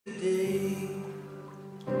Day,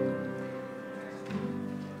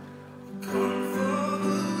 come for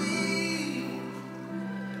the weak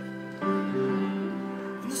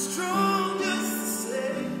and the strong just the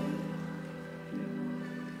same.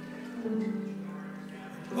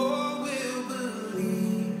 All will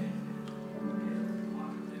believe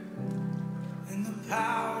in the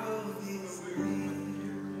power of His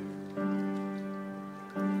name.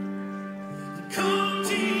 Come,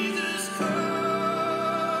 Jesus, come.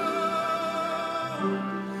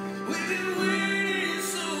 We've been waiting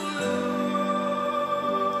so long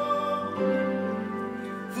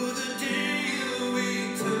for the day you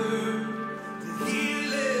return to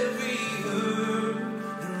heal every hurt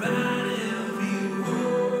and right every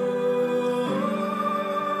wrong.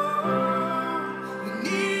 We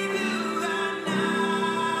need you right now.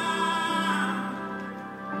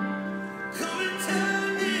 Come and turn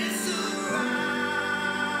this around.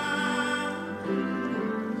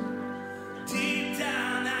 Deep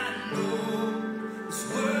down I know this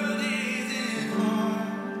world isn't home.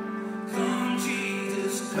 Come,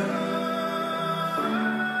 Jesus, come.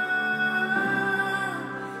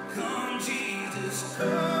 Come, Jesus, come.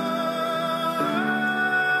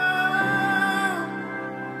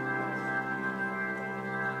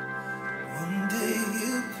 One day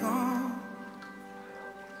you'll come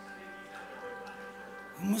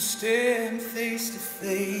and we'll stand face to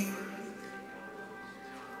face.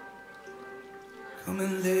 Come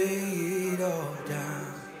and lay it all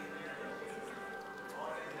down,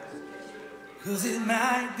 'cause it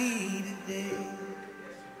might be today.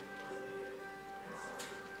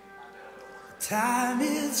 The time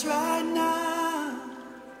is right now.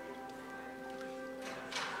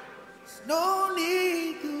 There's no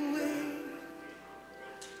need to wait.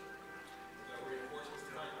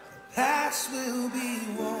 The past will be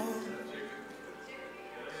washed.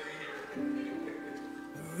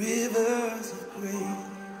 The rivers of grace.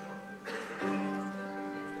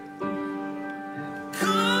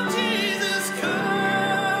 Come, Jesus, come.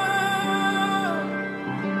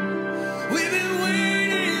 We've been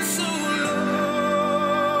waiting so long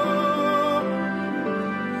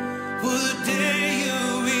for the day you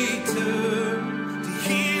return to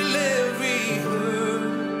heal every hurt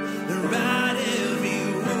and right every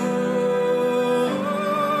wrong.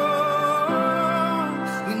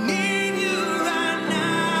 We need you right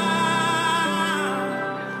now.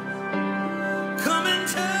 Come and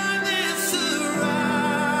turn this around.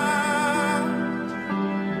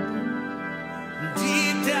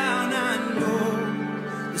 Deep down I know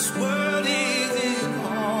this world isn't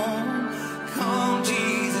home. Come,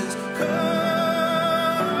 Jesus, come.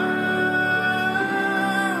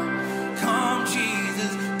 Come,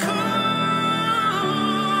 Jesus, come.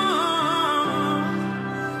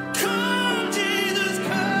 Come, Jesus,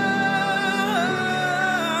 come.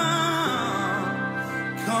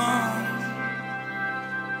 Come.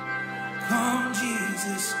 Come,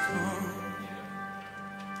 Jesus, come.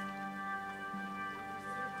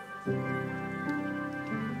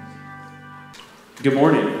 Good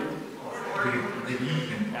morning. Good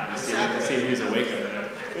evening. Yeah, see who's awake over there.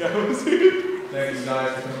 Thank you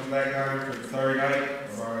guys for coming back out for the third night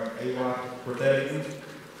of our AY prophetic week.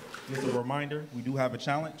 Just a reminder, we do have a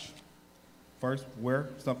challenge. First, wear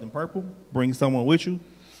something purple, bring someone with you,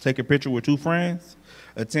 take a picture with 2 friends,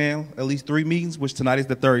 attend at least 3 meetings, which tonight is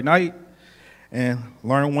the third night, and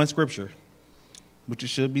learn 1 scripture, which it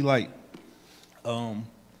should be light.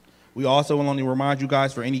 We also want to remind you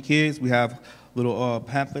guys, for any kids, we have little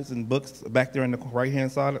pamphlets and books back there on the right-hand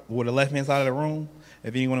side or the left-hand side of the room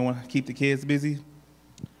if anyone want to keep the kids busy.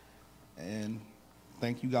 And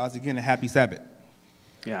thank you guys again, and happy Sabbath.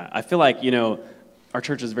 Yeah, I feel like, our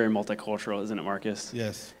church is very multicultural, isn't it, Marcus?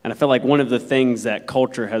 Yes. And I feel like one of the things that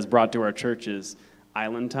culture has brought to our church is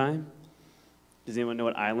island time. Does anyone know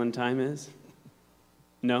what island time is?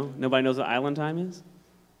 No? Nobody knows what island time is?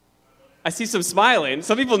 I see some smiling.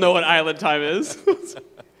 Some people know what island time is.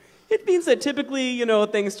 It means that typically,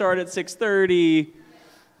 things start at 6:30.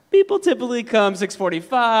 People typically come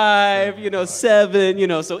 6:45,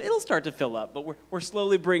 7, so it'll start to fill up. But we're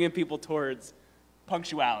slowly bringing people towards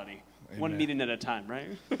punctuality. Amen. 1 meeting at a time,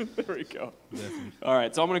 right? There we go. Definitely. All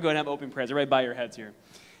right, so I'm going to go ahead and have open prayers. Everybody bow your heads here.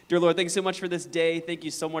 Dear Lord, thank you so much for this day. Thank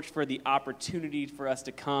you so much for the opportunity for us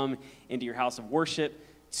to come into your house of worship,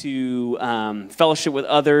 to fellowship with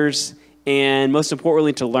others, and most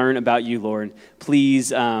importantly, to learn about you, Lord. Please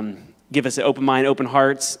give us an open mind, open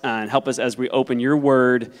hearts, and help us as we open your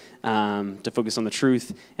word to focus on the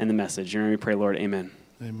truth and the message. In your name we pray, Lord. Amen.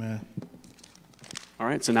 Amen. All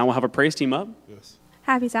right, so now we'll have a praise team up. Yes.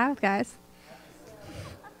 Happy Sabbath, guys.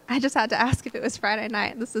 I just had to ask if it was Friday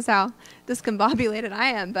night. This is how discombobulated I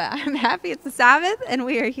am, but I'm happy it's the Sabbath and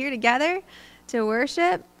we are here together to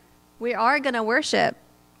worship. We are going to worship.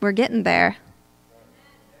 We're getting there.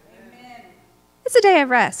 Amen. It's a day of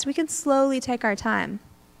rest. We can slowly take our time,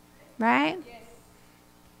 right? Yes.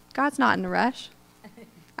 God's not in a rush.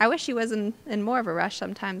 I wish he was in more of a rush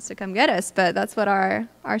sometimes to come get us, but that's what our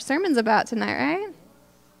sermon's about tonight, right?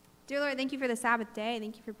 Dear Lord, thank you for the Sabbath day.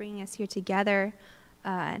 Thank you for bringing us here together,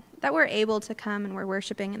 that we're able to come and we're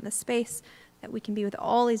worshiping in this space, that we can be with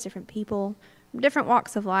all these different people from different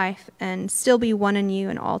walks of life and still be one in you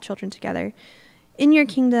and all children together in your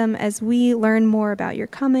kingdom as we learn more about your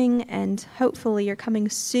coming, and hopefully you're coming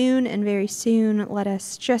soon and very soon. Let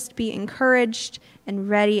us just be encouraged and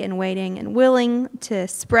ready and waiting and willing to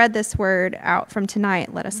spread this word out from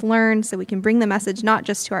tonight. Let us learn so we can bring the message not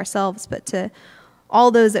just to ourselves, but to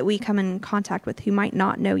all those that we come in contact with who might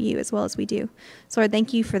not know you as well as we do. So Lord,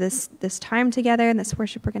 thank you for this time together and this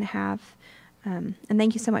worship we're going to have. And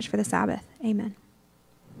thank you so much for the Sabbath. Amen.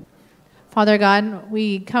 Father God,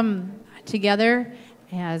 we come together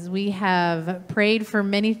as we have prayed for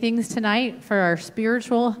many things tonight for our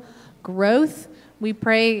spiritual growth. We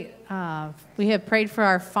have prayed for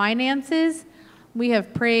our finances. We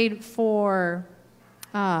have prayed for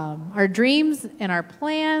our dreams and our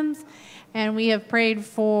plans. And we have prayed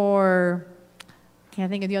for, can't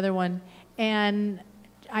think of the other one. And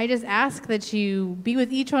I just ask that you be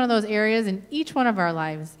with each one of those areas in each one of our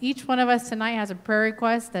lives. Each one of us tonight has a prayer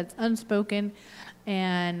request that's unspoken.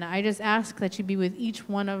 And I just ask that you be with each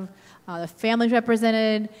one of the families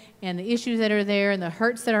represented and the issues that are there and the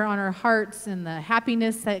hurts that are on our hearts and the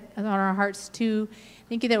happiness that is on our hearts too.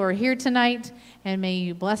 Thank you that we're here tonight, and may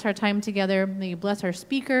you bless our time together. May you bless our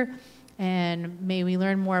speaker, and may we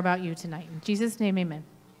learn more about you tonight. In Jesus' name, amen.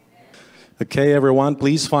 Okay, everyone,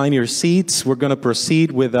 please find your seats. We're going to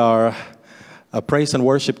proceed with our praise and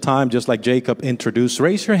worship time, just like Jacob introduced.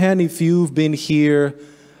 Raise your hand if you've been here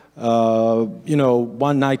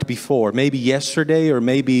one night before, maybe yesterday or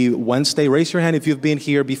maybe Wednesday. Raise your hand if you've been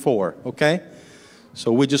here before, okay?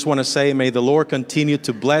 So we just want to say, may the Lord continue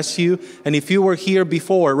to bless you. And if you were here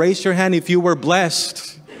before, raise your hand if you were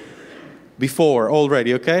blessed before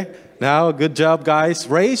already, okay? Now, good job, guys.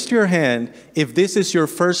 Raise your hand if this is your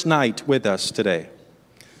first night with us today.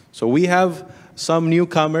 So we have some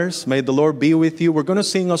newcomers. May the Lord be with you. We're going to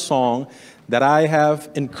sing a song that I have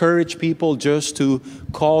encouraged people just to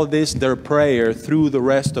call this their prayer through the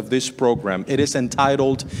rest of this program. It is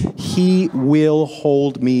entitled, He Will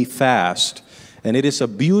Hold Me Fast. And it is a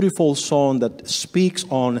beautiful song that speaks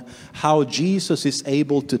on how Jesus is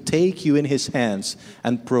able to take you in his hands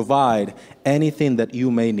and provide anything that you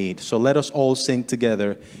may need. So let us all sing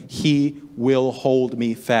together, He Will Hold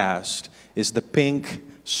Me Fast. It's the pink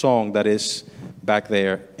song that is back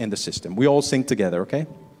there in the system. We all sing together, okay?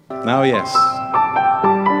 Now, yes.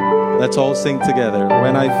 Let's all sing together.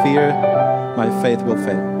 When I fear, my faith will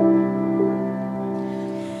fail.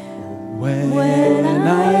 When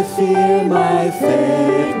I fear, my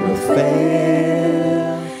faith will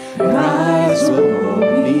fail. Christ will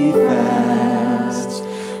hold me fast.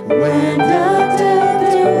 When the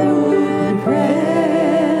tempter would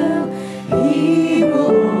prevail, He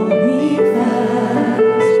will hold me fast.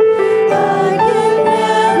 I can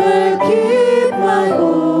never keep my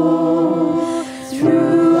hold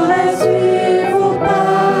through life's fearful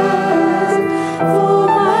path, for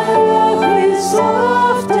my love is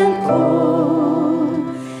soft and cold.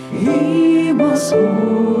 He must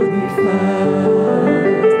hold me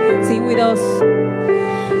fast. Sing with us.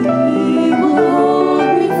 He will hold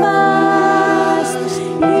me fast.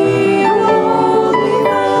 He will hold me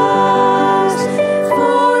fast.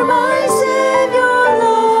 For my Savior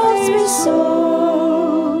loves me so.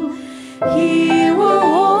 He will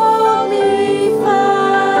hold me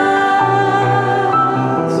fast.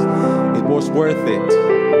 It was worth it.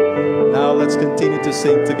 Now let's continue to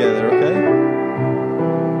sing together, okay?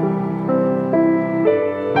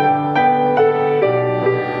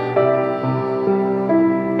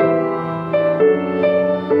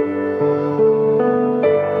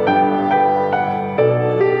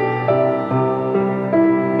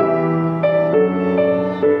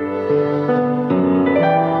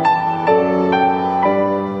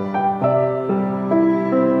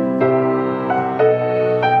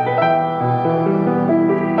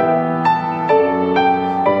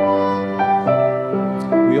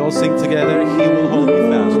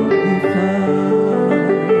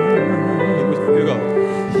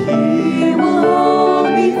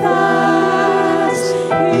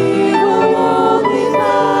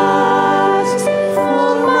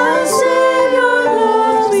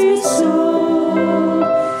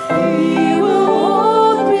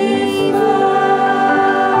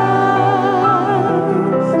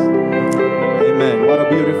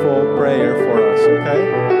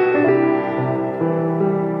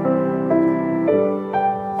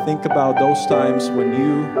 about those times when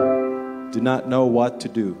you do not know what to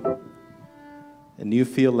do and you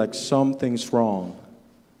feel like something's wrong.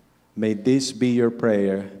 May this be your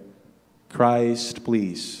prayer. Christ,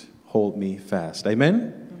 please hold me fast.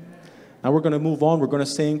 Amen? Now we're going to move on. We're going to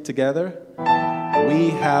sing together.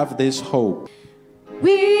 We have this hope.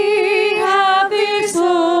 We have this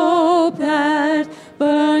hope that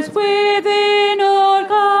burns within our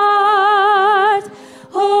hearts.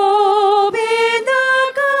 Hope in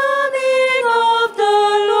the coming of the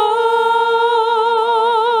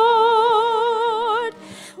Lord.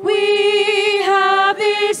 We have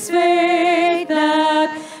this faith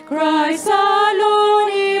that Christ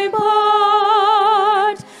alone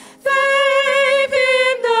imparts. Faith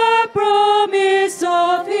in the promise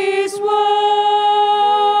of His word.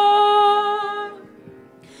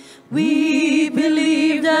 We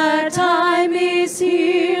believe that time is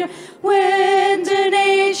here when the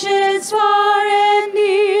nations far and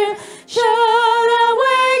near shall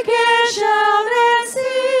awake and shout and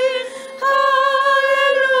sing,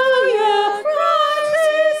 Hallelujah, Christ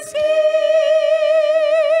is King.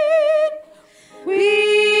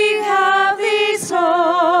 We have this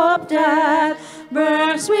hope that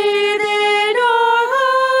burns within our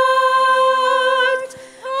hearts.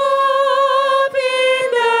 Hope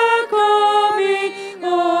in the coming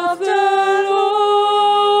of the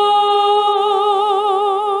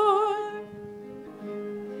Lord.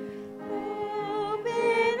 Hope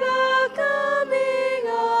in the coming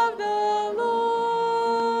of the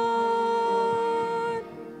Lord.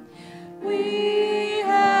 We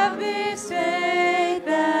have this faith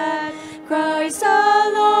that Christ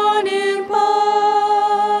alone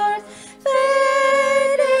imparts.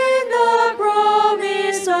 Faith in the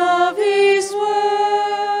promise of His word.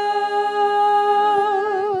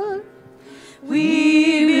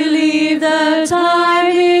 We believe that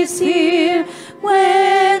time is here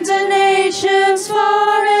when the nations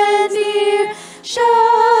far and near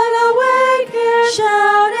shall awake and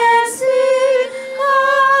shout and sing,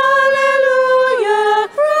 Hallelujah,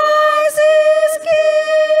 Christ is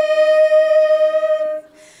King.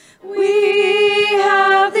 We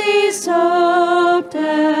have this hope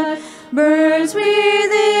that burns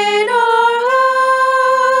within our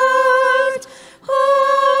hearts.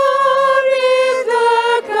 Hope in the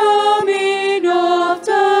coming of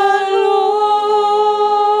the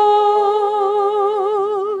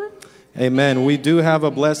Lord. Amen. We do have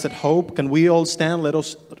a blessed hope. Can we all stand? Let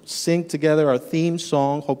us sing together our theme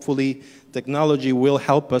song. Hopefully, technology will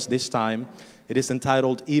help us this time. It is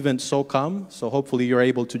entitled Even So Come. So hopefully you're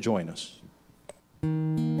able to join us.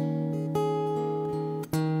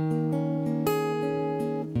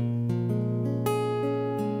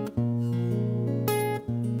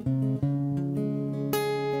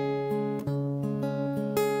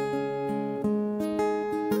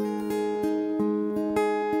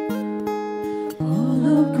 All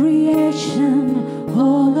of creation,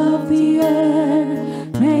 all of the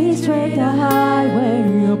earth, may straight the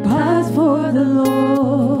highway, your path for the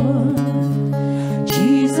Lord.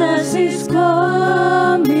 Jesus is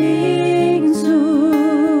coming soon.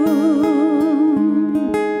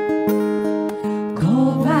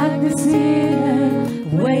 Call back the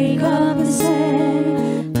sinner, wake up the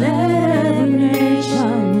saint, let every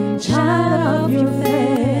nation child of your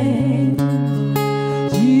faith.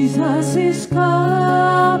 Jesus is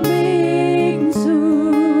coming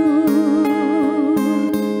soon.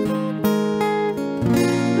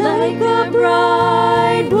 Like a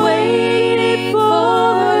bride waiting for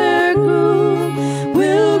her groom,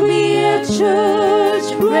 we'll be at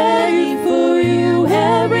church ready for you.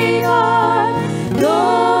 Every heart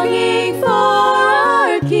longing for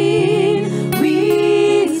our King.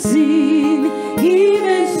 We sing,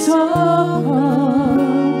 even so,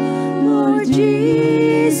 Lord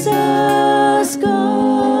Jesus,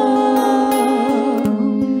 come.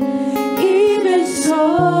 Even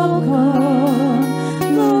so,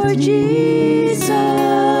 come, Lord Jesus,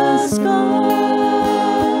 come.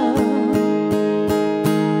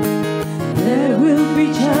 There will be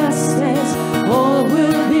justice, all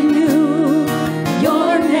will be new.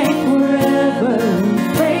 Your name forever,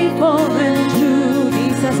 faithful and true.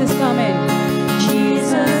 Jesus is coming.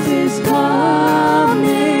 Jesus is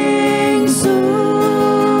coming soon.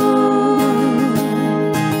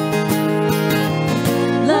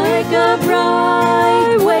 Like a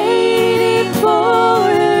bride waiting for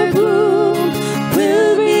her groom,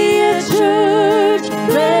 we'll be at church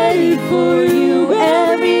ready for you.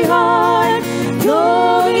 Every heart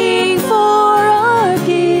longing for our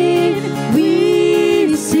King.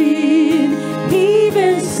 We sing,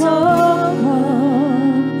 even so,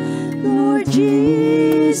 come, Lord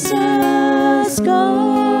Jesus,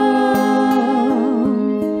 come.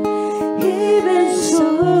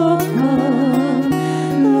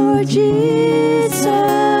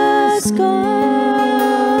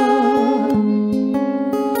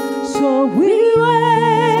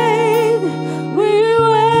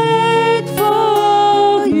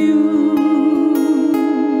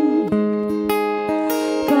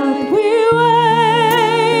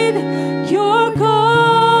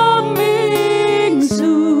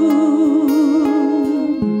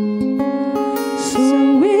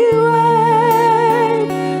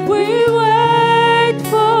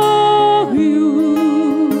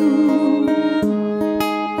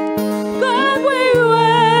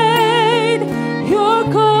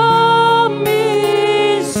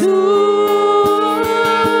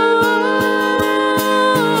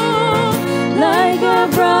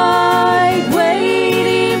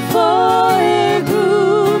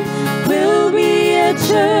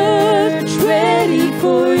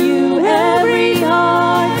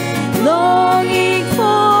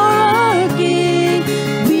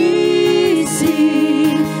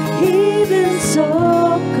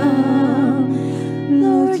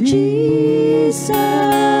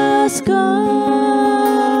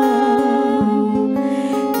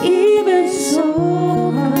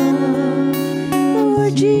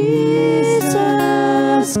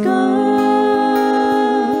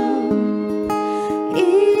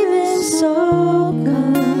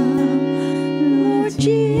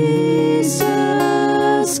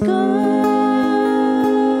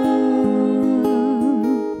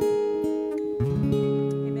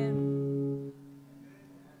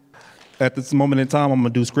 At this moment in time, I'm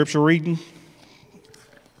going to do scripture reading.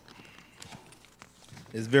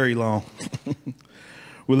 It's very long.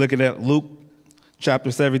 We're looking at Luke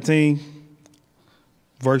chapter 17,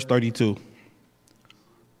 verse 32.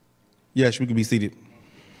 Yes, we can be seated.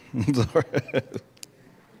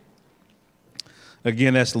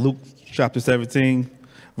 Again, that's Luke chapter 17,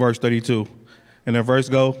 verse 32. And the verse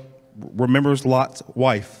go, remembers Lot's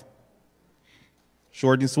wife.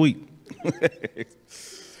 Short and sweet.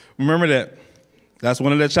 Remember that. That's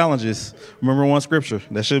one of the challenges. Remember one scripture.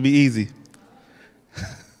 That should be easy.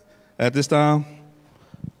 At this time,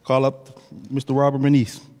 call up Mr. Robert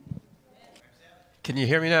Manise. Can you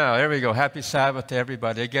hear me now? There we go. Happy Sabbath to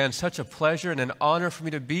everybody. Again, such a pleasure and an honor for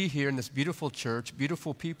me to be here in this beautiful church,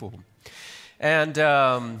 beautiful people. And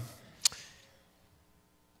I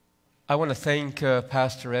want to thank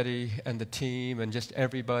Pastor Eddie and the team and just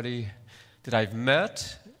everybody that I've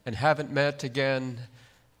met and haven't met. Again,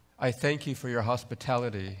 I thank you for your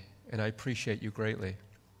hospitality, and I appreciate you greatly.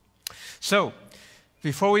 So,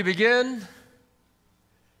 before we begin,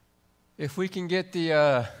 if we can get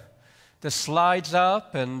the slides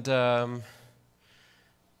up and the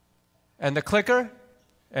clicker.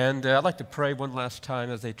 And I'd like to pray one last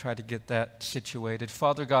time as they try to get that situated.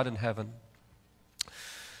 Father God in heaven,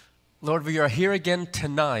 Lord, we are here again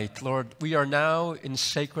tonight. Lord, we are now in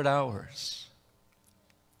sacred hours.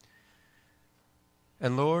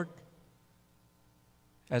 And Lord,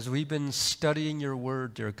 as we've been studying your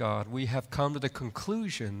word, dear God, we have come to the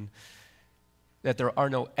conclusion that there are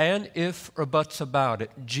no and, if, or buts about it.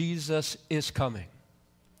 Jesus is coming.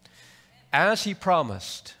 As he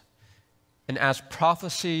promised, and as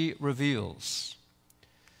prophecy reveals.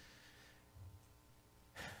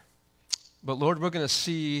 But Lord, we're going to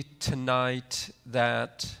see tonight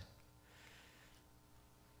that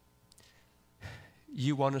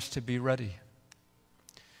you want us to be ready.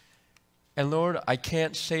 And Lord, I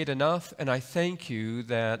can't say it enough, and I thank you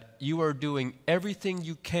that you are doing everything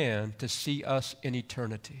you can to see us in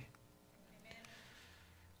eternity.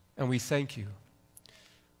 And we thank you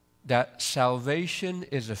that salvation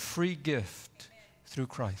is a free gift through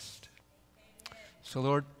Christ. So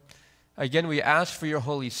Lord, again, we ask for your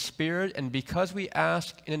Holy Spirit, and because we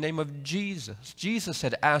ask in the name of Jesus, Jesus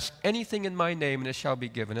said, ask anything in my name and it shall be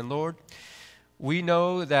given. And Lord, we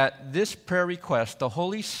know that this prayer request, the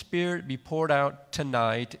Holy Spirit be poured out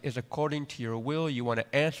tonight, is according to your will. You want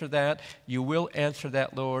to answer that. You will answer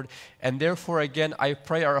that, Lord. And therefore, again, I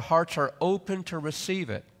pray our hearts are open to receive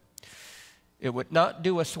it. It would not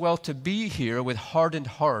do us well to be here with hardened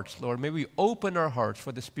hearts, Lord. May we open our hearts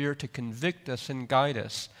for the Spirit to convict us and guide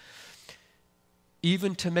us,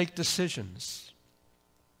 even to make decisions.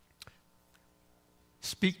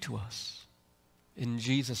 Speak to us. In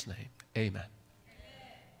Jesus' name, amen.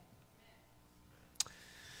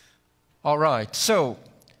 All right, so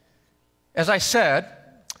as I said,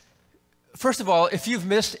 first of all, if you've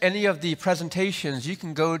missed any of the presentations, you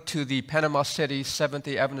can go to the Panama City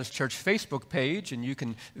Seventh-day Adventist Church Facebook page, and you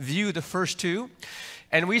can view the first two.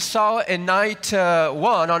 And we saw in night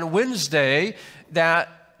one on Wednesday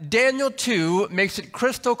that Daniel 2 makes it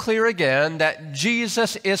crystal clear again that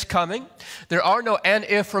Jesus is coming. There are no and,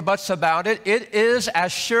 if, or buts about it. It is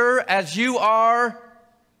as sure as you are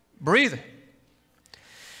breathing.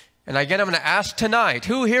 And again, I'm going to ask tonight,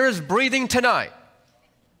 who here is breathing tonight?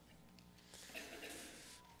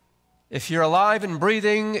 If you're alive and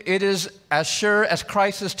breathing, it is as sure as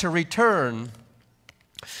Christ is to return.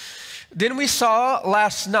 Then we saw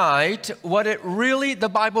last night what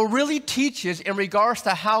the Bible really teaches in regards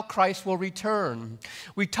to how Christ will return.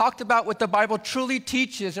 We talked about what the Bible truly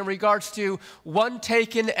teaches in regards to one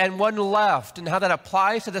taken and one left, and how that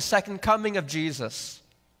applies to the second coming of Jesus.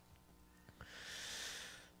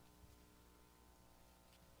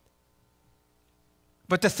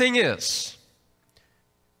 But the thing is,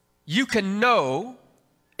 you can know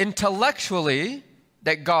intellectually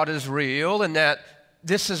that God is real and that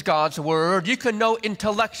this is God's word. You can know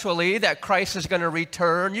intellectually that Christ is going to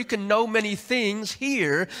return. You can know many things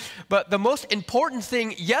here, but the most important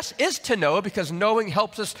thing, yes, is to know, because knowing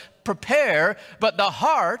helps us prepare, but the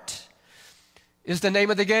heart is the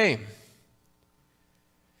name of the game.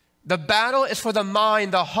 The battle is for the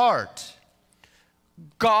mind, the heart.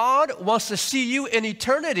 God wants to see you in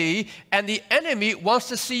eternity, and the enemy wants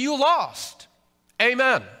to see you lost.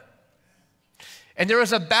 Amen. And there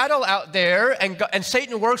is a battle out there, and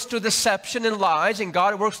Satan works through deception and lies, and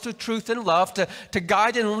God works through truth and love to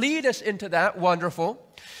guide and lead us into that. Wonderful.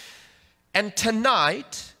 And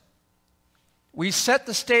tonight, we set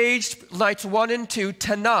the stage, nights 1 and 2.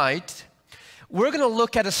 Tonight, we're going to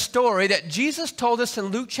look at a story that Jesus told us in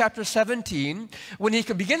Luke chapter 17 when he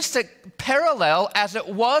begins to parallel, as it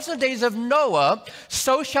was in the days of Noah,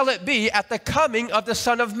 so shall it be at the coming of the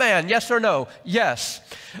Son of Man. Yes or no? Yes.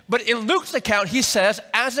 But in Luke's account, he says,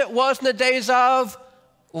 as it was in the days of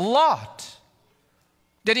Lot.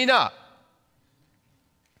 Did he not?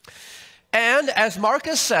 And as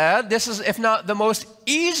Marcus said, this is, if not the most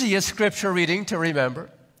easiest scripture reading to remember.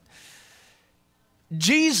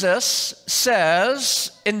 Jesus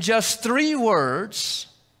says in just 3 words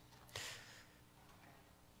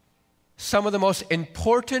some of the most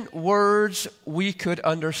important words we could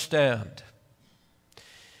understand.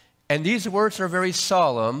 And these words are very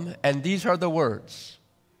solemn, and these are the words.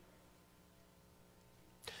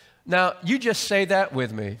 Now, you just say that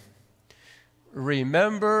with me.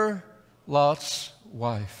 Remember Lot's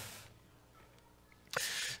wife.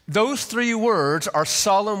 Those 3 words are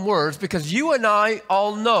solemn words because you and I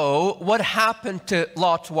all know what happened to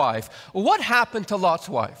Lot's wife. What happened to Lot's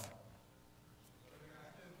wife?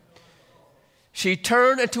 She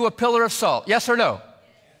turned into a pillar of salt. Yes or no?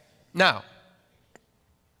 Now,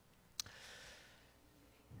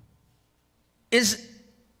 is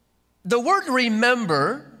the word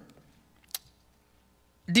remember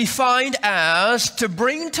defined as to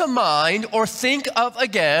bring to mind or think of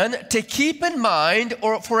again, to keep in mind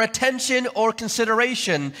or for attention or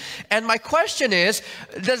consideration? And my question is,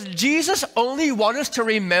 does Jesus only want us to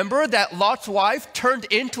remember that Lot's wife turned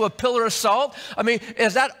into a pillar of salt? I mean,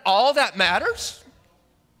 is that all that matters?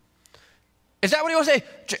 Is that what he wants to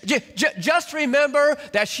say? Just remember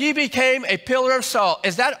that she became a pillar of salt.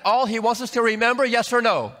 Is that all he wants us to remember? Yes or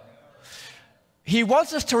no? He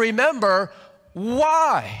wants us to remember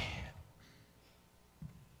why.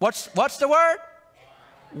 What's the word?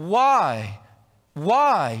 Why?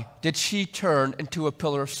 Why did she turn into a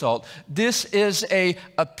pillar of salt? This is an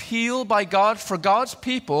appeal by God for God's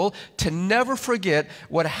people to never forget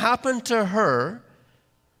what happened to her.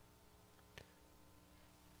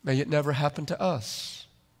 May it never happen to us.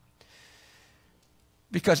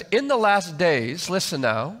 Because in the last days, listen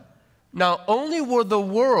now, not only will the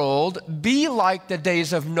world be like the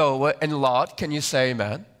days of Noah and Lot, can you say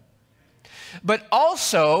amen? But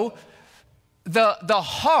also, the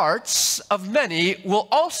hearts of many will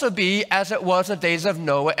also be as it was in the days of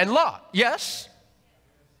Noah and Lot. Yes?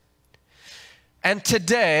 And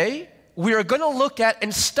today, we are going to look at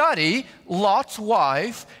and study Lot's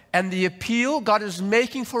wife and the appeal God is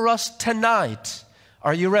making for us tonight.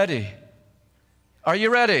 Are you ready? Are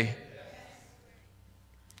you ready?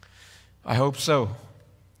 I hope so.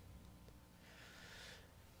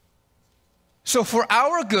 So for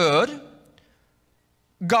our good,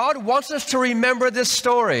 God wants us to remember this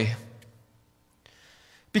story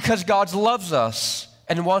because God loves us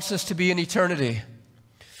and wants us to be in eternity.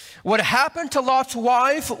 What happened to Lot's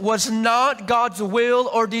wife was not God's will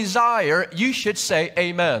or desire. You should say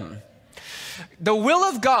amen. The will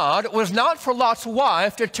of God was not for Lot's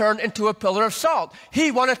wife to turn into a pillar of salt.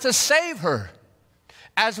 He wanted to save her,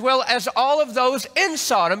 as well as all of those in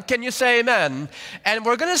Sodom. Can you say amen? And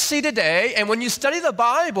we're going to see today, and when you study the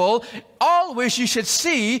Bible, always you should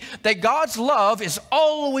see that God's love is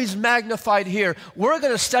always magnified here. We're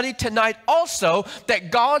going to study tonight also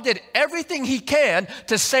that God did everything he can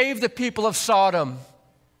to save the people of Sodom.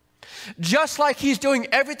 Just like he's doing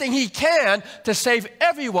everything he can to save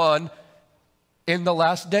everyone in the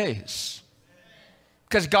last days.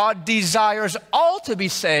 Because God desires all to be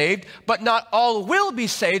saved, but not all will be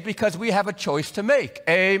saved because we have a choice to make.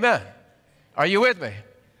 Amen. Are you with me?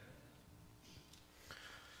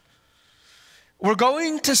 We're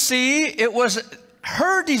going to see it was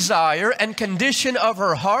her desire and condition of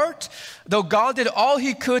her heart, though God did all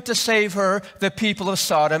he could to save her, the people of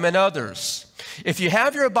Sodom and others. If you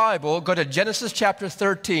have your Bible, go to Genesis chapter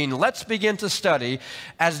 13. Let's begin to study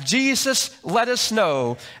as Jesus let us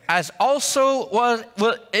know, as also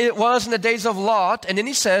it was in the days of Lot. And then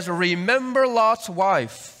he says, remember Lot's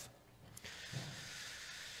wife.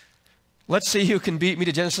 Let's see who can beat me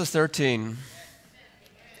to Genesis 13.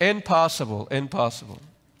 Impossible, impossible.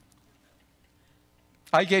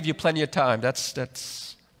 I gave you plenty of time.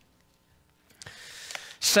 That's.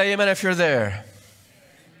 Say amen if you're there.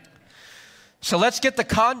 So let's get the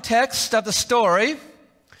context of the story.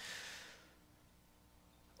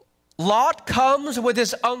 Lot comes with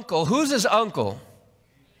his uncle. Who's his uncle?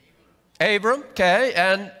 Abram, okay.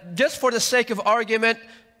 And just for the sake of argument,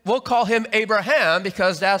 we'll call him Abraham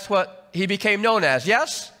because that's what he became known as.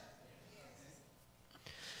 Yes?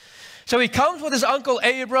 So he comes with his uncle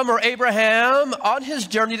Abram or Abraham on his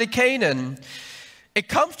journey to Canaan. it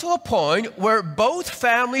comes to a point where both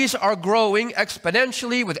families are growing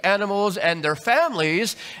exponentially with animals and their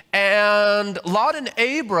families, and Lot and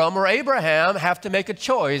Abram or Abraham have to make a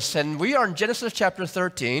choice. And we are in Genesis chapter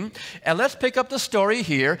 13, and let's pick up the story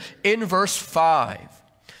here in verse 5.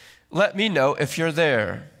 Let me know if you're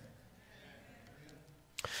there.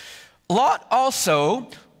 Lot also,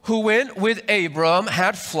 who went with Abram,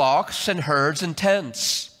 had flocks and herds and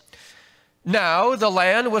tents. Now the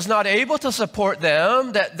land was not able to support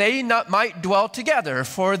them, that they might dwell together,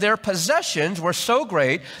 for their possessions were so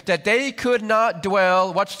great that they could not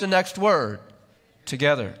dwell, what's the next word?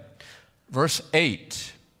 Together. Verse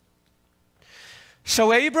 8.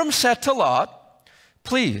 So Abram said to Lot,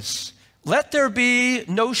 please, let there be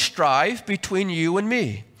no strife between you and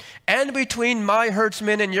me, and between my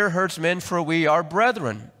herdsmen and your herdsmen, for we are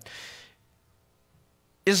brethren.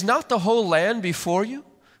 Is not the whole land before you?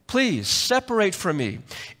 Please separate from me.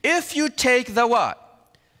 If you take the what?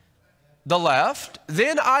 The left,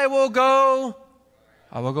 then I will go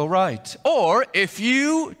right. Or if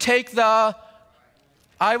you take the,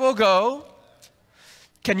 I will go.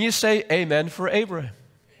 Can you say amen for Abraham?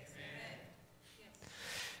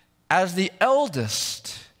 As the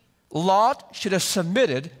eldest, Lot should have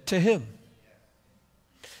submitted to him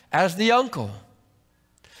as the uncle.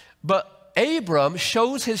 But Abram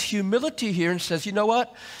shows his humility here and says, you know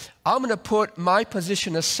what? I'm going to put my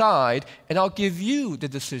position aside and I'll give you the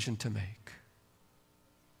decision to make.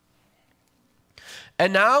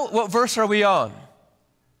 And now, what verse are we on?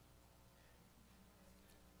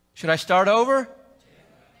 Should I start over?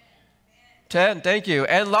 10, thank you.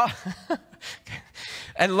 And Lot...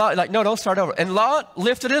 And Lot, no, don't start over. And Lot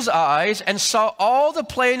lifted his eyes and saw all the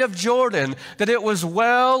plain of Jordan, that it was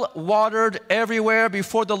well watered everywhere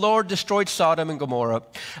before the Lord destroyed Sodom and Gomorrah.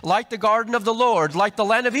 Like the garden of the Lord, like the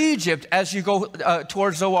land of Egypt as you go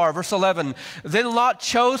towards Zoar. Verse 11. Then Lot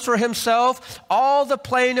chose for himself all the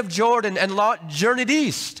plain of Jordan, and Lot journeyed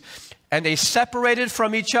east, and they separated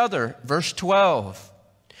from each other. Verse 12.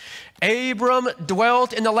 Abram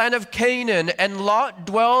dwelt in the land of Canaan, and Lot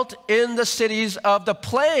dwelt in the cities of the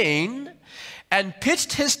plain, and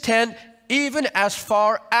pitched his tent even as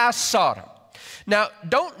far as Sodom. Now,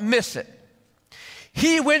 don't miss it.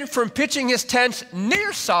 He went from pitching his tents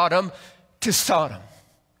near Sodom to Sodom.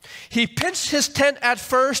 He pitched his tent at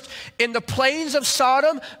first in the plains of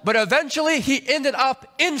Sodom, but eventually he ended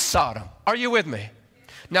up in Sodom. Are you with me?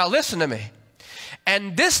 Now, listen to me.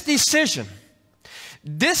 And this decision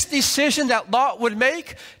that Lot would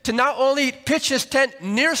make to not only pitch his tent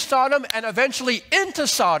near Sodom and eventually into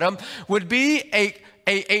Sodom would be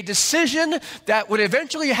a decision that would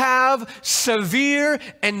eventually have severe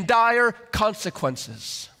and dire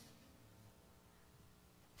consequences.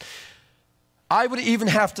 I would even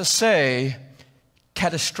have to say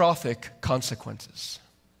catastrophic consequences.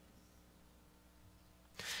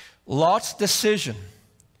 Lot's decision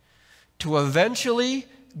to eventually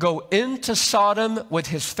go into Sodom with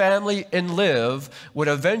his family and live would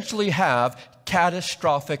eventually have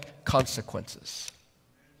catastrophic consequences.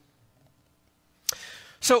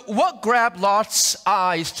 So what grabbed Lot's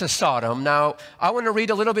eyes to Sodom? Now, I want to read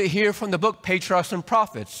a little bit here from the book Patriarchs and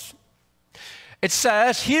Prophets. It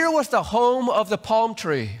says, here was the home of the palm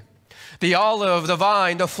tree, the olive, the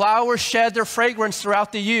vine, the flowers shed their fragrance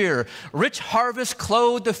throughout the year. Rich harvest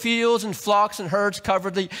clothed the fields, and flocks and herds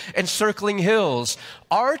covered the encircling hills.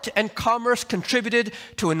 Art and commerce contributed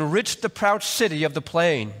to enrich the proud city of the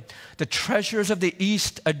plain. The treasures of the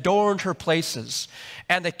east adorned her places,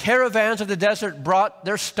 and the caravans of the desert brought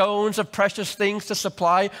their stones of precious things to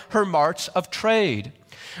supply her marts of trade.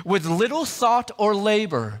 With little thought or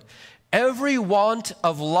labor, every want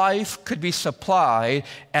of life could be supplied,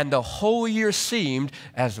 and the whole year seemed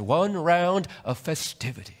as one round of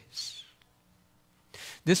festivities.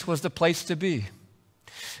 This was the place to be.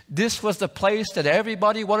 This was the place that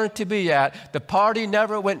everybody wanted to be at. The party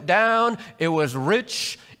never went down. It was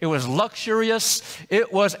rich. It was luxurious.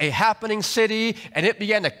 It was a happening city, and it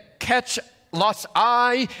began to catch Lot's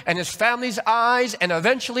eye and his family's eyes, and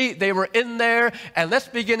eventually they were in there, and let's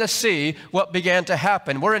begin to see what began to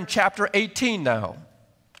happen. We're in chapter 18 now.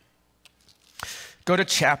 Go to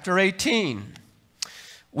chapter 18.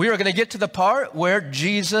 We are going to get to the part where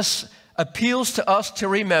Jesus appeals to us to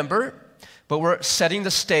remember, but we're setting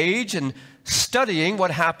the stage and studying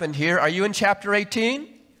what happened here. Are you in chapter 18?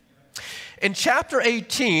 In chapter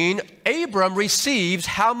 18, Abram receives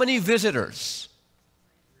how many visitors?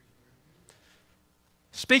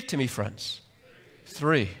 Speak to me, friends.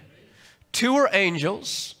 3. 2 were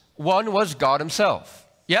angels. 1 was God himself.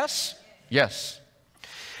 Yes? Yes.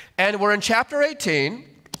 And we're in chapter 18.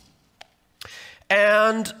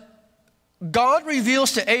 And God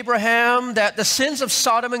reveals to Abraham that the sins of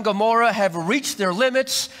Sodom and Gomorrah have reached their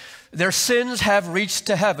limits. Their sins have reached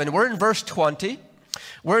to heaven. We're in verse 20.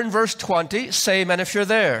 We're in verse 20. Say amen if you're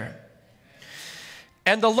there.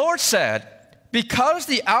 And the Lord said, because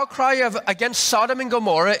the outcry against Sodom and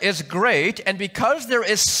Gomorrah is great, and because there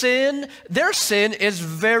is sin, their sin is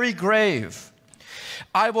very grave.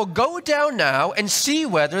 I will go down now and see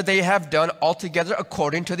whether they have done altogether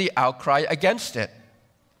according to the outcry against it.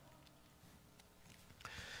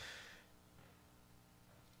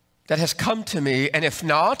 That has come to me, and if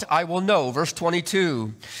not, I will know. Verse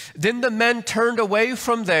 22. Then the men turned away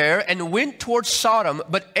from there and went towards Sodom,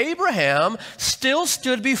 but Abraham still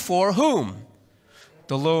stood before whom?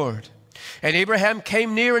 The Lord. And Abraham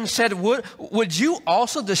came near and said, would you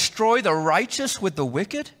also destroy the righteous with the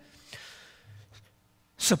wicked?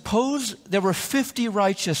 Suppose there were 50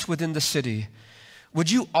 righteous within the city.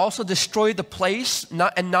 Would you also destroy the place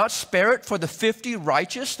and not spare it for the 50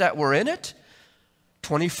 righteous that were in it?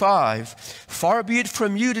 25. Far be it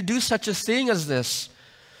from you to do such a thing as this,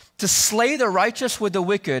 to slay the righteous with the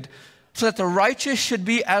wicked, so that the righteous should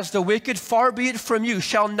be as the wicked. Far be it from you.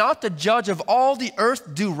 Shall not the judge of all the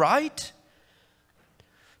earth do right?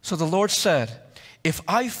 So the Lord said, if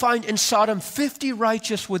I find in Sodom 50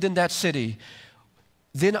 righteous within that city,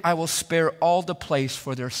 then I will spare all the place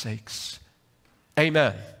for their sakes.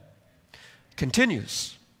 Amen.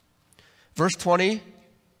 Continues. Verse 27.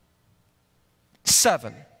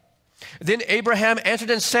 Then Abraham answered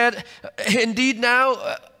and said, indeed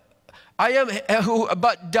now I am who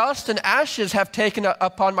but dust and ashes have taken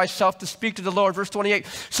upon myself to speak to the Lord. Verse 28.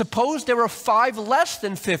 Suppose there were 5 less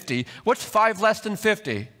than 50. What's 5 less than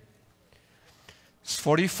 50?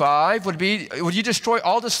 45 would you destroy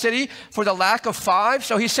all the city for the lack of 5?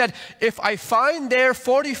 So he said, if I find there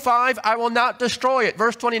 45, I will not destroy it.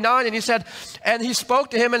 Verse 29, and he said, and he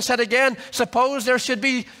spoke to him and said again, suppose there should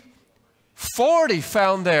be 40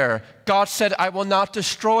 found there. God said, I will not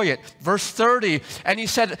destroy it. Verse 30, and he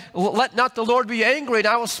said, let not the Lord be angry, and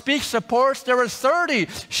I will speak. Suppose there were 30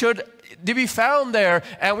 should be found there.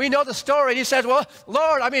 And we know the story. And he says, well,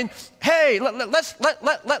 Lord, I mean, hey,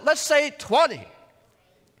 let's say 20.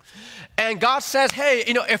 And God says, hey,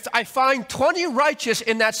 if I find 20 righteous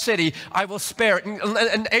in that city, I will spare it.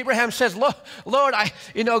 And Abraham says, Lord,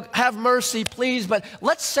 have mercy, please. But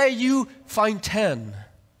let's say you find 10.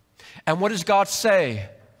 And what does God say?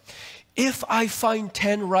 If I find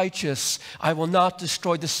 10 righteous, I will not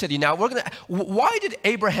destroy the city. Now, why did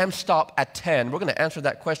Abraham stop at 10? We're going to answer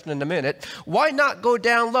that question in a minute. Why not go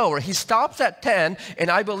down lower? He stops at 10,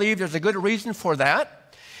 and I believe there's a good reason for that.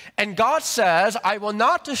 And God says, I will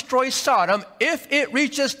not destroy Sodom if it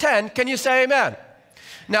reaches 10. Can you say amen?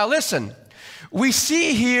 Now listen, we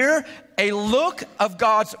see here a look of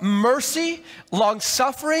God's mercy,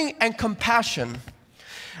 long-suffering, and compassion,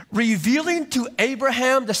 revealing to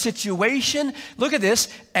Abraham the situation, look at this,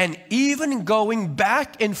 and even going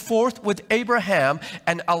back and forth with Abraham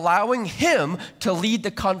and allowing him to lead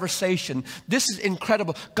the conversation. This is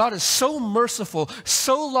incredible. God is so merciful,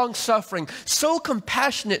 so long-suffering, so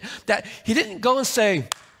compassionate that he didn't go and say,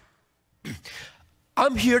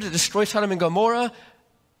 I'm here to destroy Sodom and Gomorrah.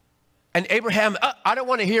 And Abraham, I don't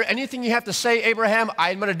want to hear anything you have to say, Abraham.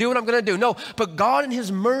 I'm going to do what I'm going to do. No, but God in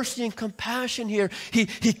his mercy and compassion here,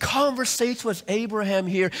 he conversates with Abraham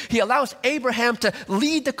here. He allows Abraham to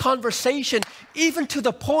lead the conversation even to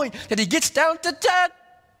the point that he gets down to 10.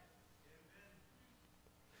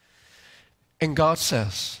 And God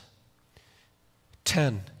says,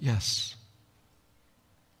 10, yes.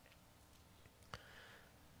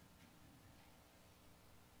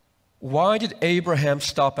 Why did Abraham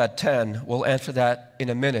stop at 10? We'll answer that in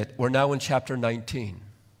a minute. We're now in chapter 19.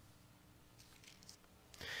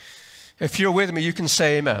 If you're with me, you can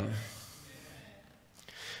say amen.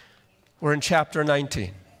 We're in chapter 19.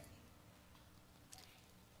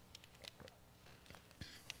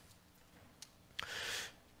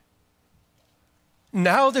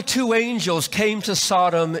 Now the 2 angels came to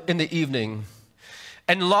Sodom in the evening,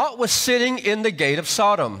 and Lot was sitting in the gate of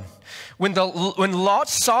Sodom. When Lot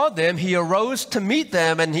saw them, he arose to meet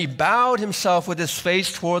them, and he bowed himself with his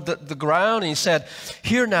face toward the ground, and he said,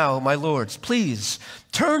 Hear now, my lords, please,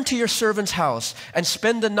 turn to your servant's house and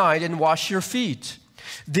spend the night and wash your feet.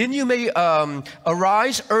 Then you may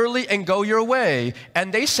arise early and go your way.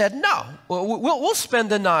 And they said, No, we'll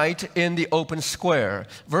spend the night in the open square.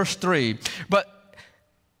 Verse 3, but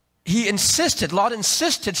Lot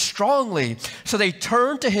insisted strongly. So they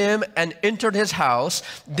turned to him and entered his house.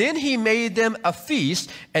 Then he made them a feast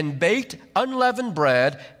and baked unleavened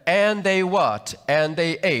bread. And they what? And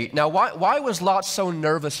they ate. Now, why was Lot so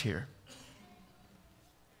nervous here?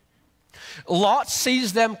 Lot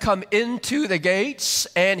sees them come into the gates,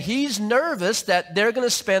 and he's nervous that they're going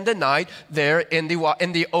to spend the night there in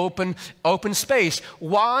the open space.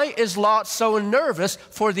 Why is Lot so nervous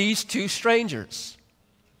for these two strangers?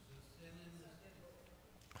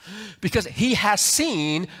 Because he has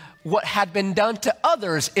seen what had been done to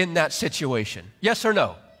others in that situation. Yes or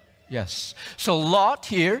no? Yes. So Lot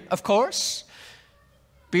here, of course,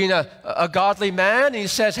 being a godly man, he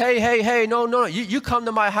says, hey, no, you come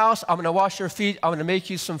to my house, I'm going to wash your feet, I'm going to make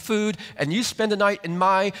you some food, and you spend the night in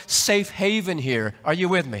my safe haven here. Are you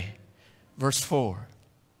with me? Verse 4.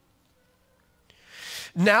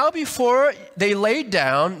 Now before they laid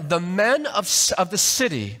down, the men of the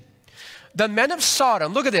city, the men of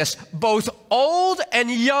Sodom, look at this, both old and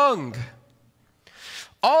young,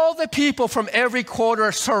 all the people from every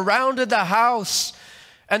quarter surrounded the house,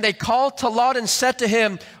 and they called to Lot and said to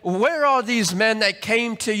him, where are these men that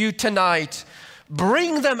came to you tonight?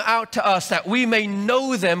 Bring them out to us that we may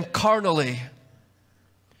know them carnally.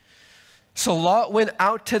 So Lot went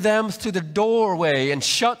out to them through the doorway and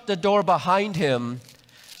shut the door behind him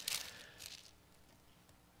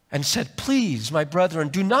and said, please, my brethren,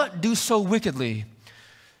 do not do so wickedly.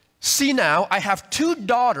 See now, I have 2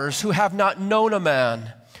 daughters who have not known a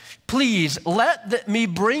man. Please let me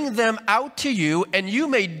bring them out to you, and you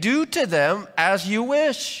may do to them as you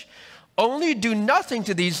wish. Only do nothing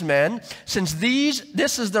to these men, since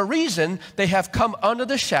this is the reason they have come under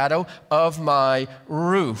the shadow of my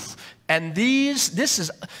roof. And these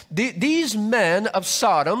men of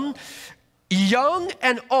Sodom, young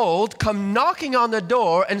and old, come knocking on the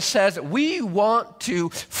door and says, we want to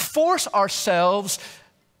force ourselves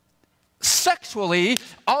sexually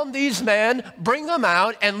on these men, bring them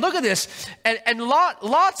out, and look at this. And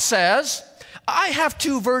Lot says, I have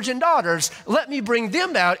 2 virgin daughters. Let me bring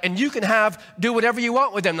them out, and you can do whatever you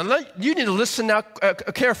want with them. Now, you need to listen now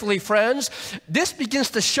carefully, friends. This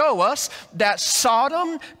begins to show us that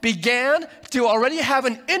Sodom began to already have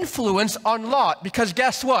an influence on Lot, because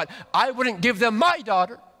guess what? I wouldn't give them my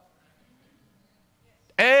daughter.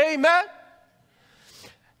 Amen.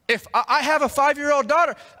 If I have a 5-year-old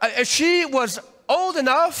daughter, if she was old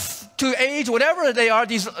enough to age whatever they are,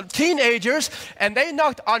 these teenagers, and they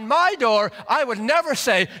knocked on my door, I would never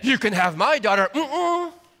say, you can have my daughter.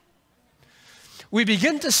 We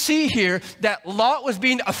begin to see here that Lot was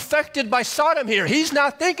being affected by Sodom here. He's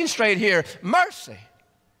not thinking straight here. Mercy.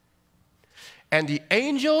 And the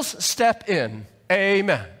angels step in.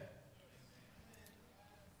 Amen.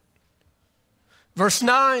 Verse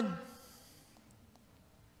 9.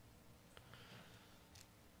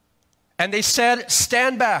 And they said,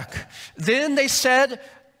 stand back. Then they said,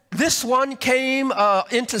 this one came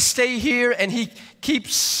in to stay here, and he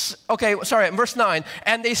keeps, verse 9.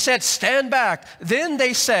 And they said, stand back. Then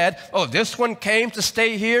they said, oh, this one came to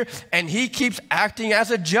stay here, and he keeps acting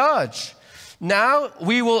as a judge. Now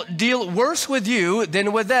we will deal worse with you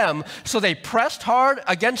than with them. So they pressed hard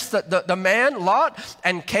against the man, Lot,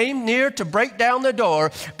 and came near to break down the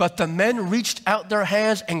door. But the men reached out their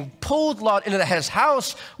hands and pulled Lot into his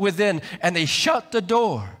house within, and they shut the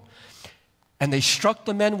door. And they struck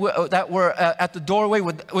the men that were at the doorway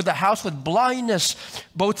with the house with blindness,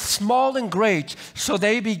 both small and great. So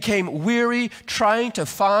they became weary trying to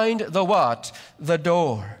find the what? The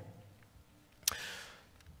door.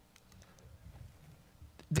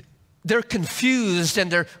 They're confused,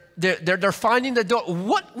 and they're finding the door.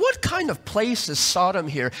 What kind of place is Sodom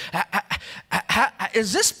here?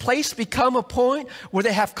 Is this place become a point where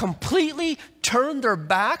they have completely turned their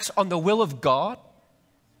backs on the will of God?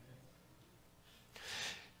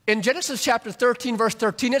 In Genesis chapter 13, verse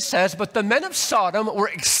 13, it says, but the men of Sodom were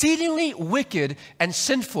exceedingly wicked and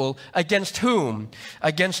sinful against whom?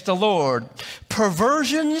 Against the Lord.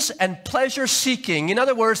 Perversions and pleasure seeking. In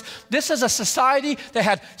other words, this is a society that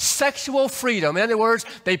had sexual freedom. In other words,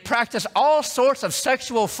 they practice all sorts of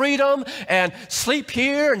sexual freedom and sleep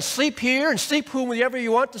here and sleep whomever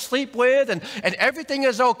you want to sleep with, and everything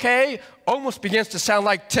is okay. Almost begins to sound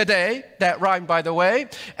like today. That rhyme, by the way.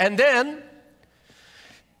 And then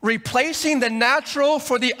replacing the natural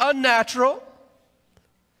for the unnatural,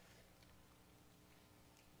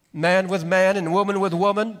 man with man and woman with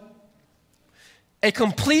woman, a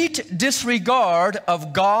complete disregard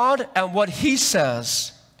of God and what He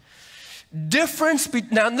says.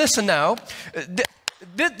 Now listen now,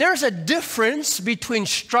 there's a difference between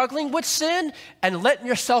struggling with sin and letting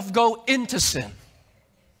yourself go into sin.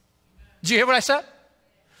 Did you hear what I said?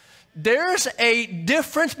 There's a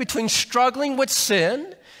difference between struggling with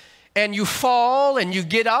sin and you fall and you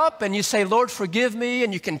get up and you say, Lord, forgive me,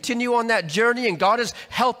 and you continue on that journey, and God is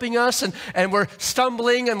helping us, and we're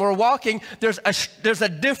stumbling and we're walking. There's a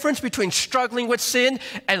difference between struggling with sin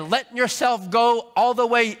and letting yourself go all the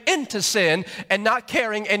way into sin and not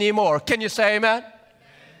caring anymore. Can you say amen?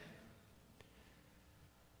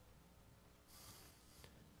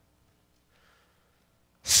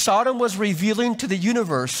 Sodom was revealing to the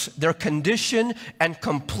universe their condition and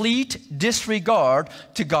complete disregard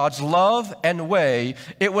to God's love and way.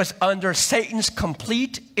 It was under Satan's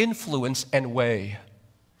complete influence and way.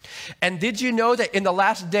 And did you know that in the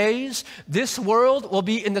last days, this world will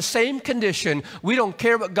be in the same condition? We don't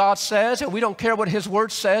care what God says, and we don't care what His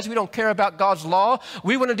Word says. We don't care about God's law.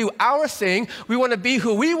 We want to do our thing. We want to be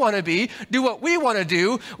who we want to be, do what we want to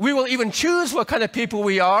do. We will even choose what kind of people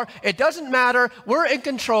we are. It doesn't matter. We're in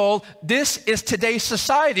control. This is today's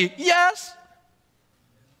society. Yes?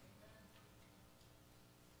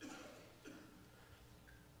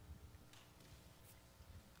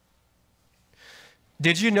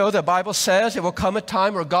 Did you know the Bible says it will come a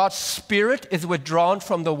time where God's Spirit is withdrawn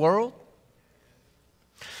from the world?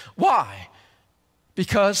 Why?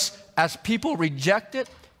 Because as people reject it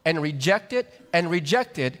and reject it and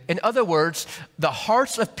reject it, in other words, the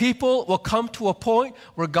hearts of people will come to a point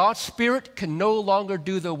where God's Spirit can no longer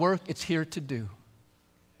do the work it's here to do.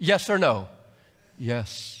 Yes or no?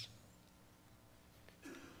 Yes.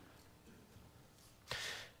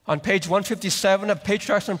 On page 157 of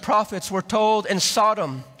Patriarchs and Prophets, we're told in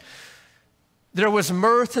Sodom, there was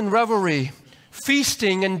mirth and revelry,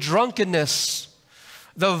 feasting and drunkenness.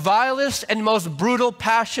 The vilest and most brutal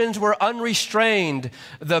passions were unrestrained.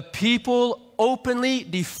 The people openly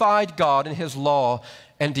defied God and His law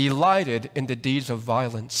and delighted in the deeds of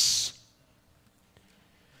violence.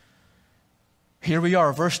 Here we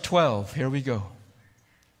are, verse 12. Here we go.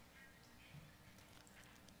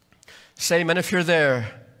 Say amen if you're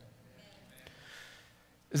there.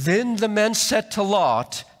 Then the men said to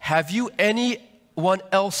Lot, have you anyone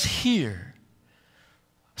else here?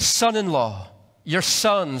 Son-in-law, your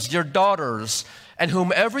sons, your daughters, and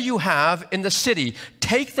whomever you have in the city,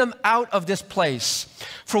 take them out of this place.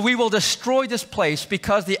 For we will destroy this place,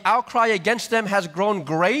 because the outcry against them has grown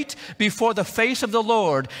great before the face of the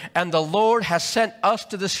Lord, and the Lord has sent us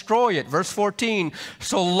to destroy it. Verse 14,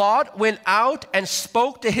 so Lot went out and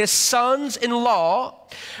spoke to his sons-in-law,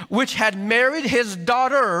 which had married his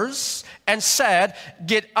daughters, and said,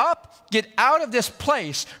 get up, get out of this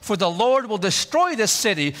place, for the Lord will destroy this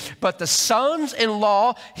city. But the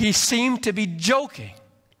sons-in-law, he seemed to be joking.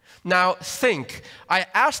 Now think, I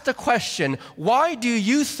asked the question, why do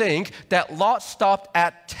you think that Lot stopped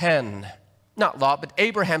at 10? Not Lot, but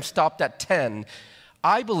Abraham stopped at 10.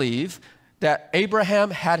 I believe that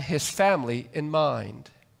Abraham had his family in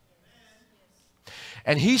mind.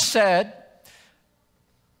 And he said,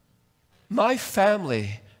 my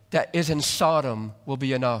family that is in Sodom will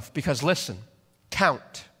be enough. Because listen,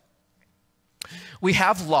 count. We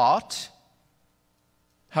have Lot.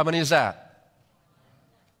 How many is that?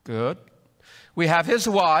 Good. We have his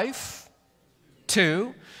wife,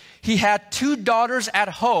 2. He had 2 daughters at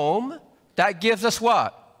home. That gives us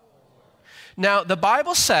what? Now, the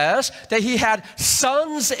Bible says that he had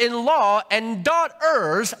sons-in-law and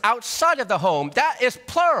daughters outside of the home. That is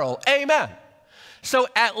plural. Amen. So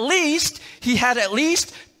at least, he had at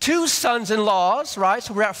least 2 sons-in-laws, right?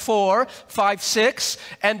 So we're at 4, 5, 6.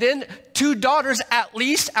 And then 2 daughters at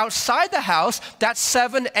least outside the house. That's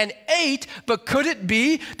 7 and 8. But could it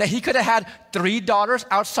be that he could have had 3 daughters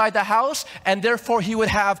outside the house, and therefore he would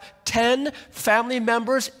have 10 family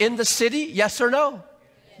members in the city? Yes or no?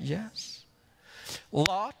 Yes.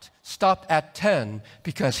 Lot stopped at 10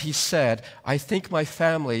 because he said, I think my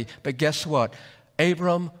family, but guess what?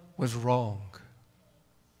 Abram was wrong.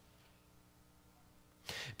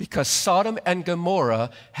 Because Sodom and Gomorrah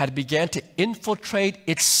had began to infiltrate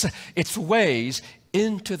its ways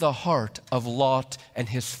into the heart of Lot and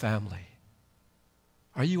his family.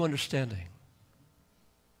 Are you understanding?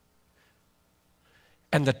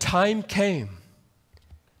 And the time came.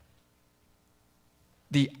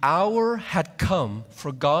 The hour had come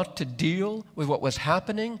for God to deal with what was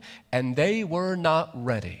happening, and they were not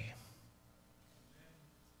ready.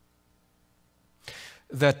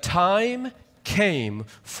 The time came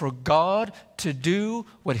for God to do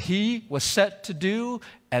what He was set to do,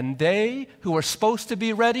 and they who were supposed to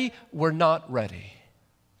be ready were not ready.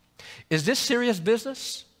 Is this serious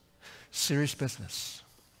business? Serious business.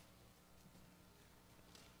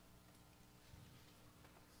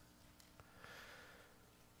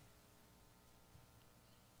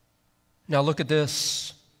 Now look at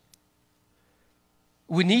this.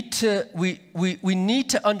 we need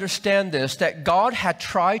to understand this, that God had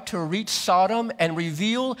tried to reach Sodom and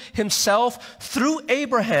reveal himself through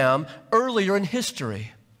Abraham earlier in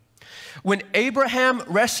history. When Abraham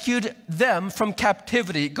rescued them from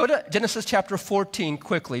captivity, go to Genesis chapter 14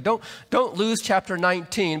 quickly. Don't lose chapter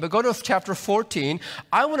 19, but go to chapter 14.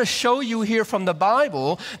 I want to show you here from the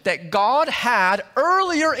Bible that God had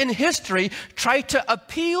earlier in history tried to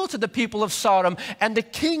appeal to the people of Sodom and the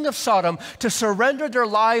king of Sodom to surrender their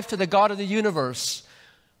lives to the God of the universe.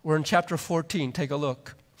 We're in chapter 14. Take a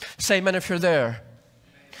look. Say amen if you're there.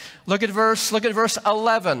 Look at verse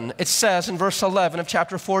 11. It says in verse 11 of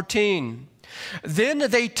chapter 14, then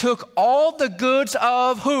they took all the goods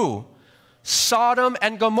of who? Sodom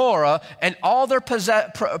and Gomorrah and all their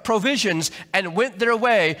provisions and went their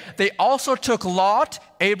way. They also took Lot,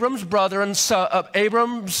 Abram's brother's son,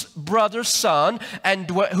 and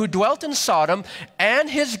who dwelt in Sodom, and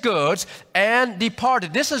his goods, and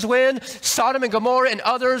departed. This is when Sodom and Gomorrah and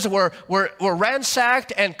others were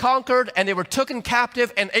ransacked and conquered, and they were taken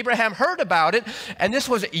captive, and Abraham heard about it. And this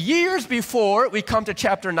was years before we come to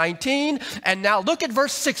chapter 19. And now look at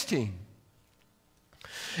verse 16.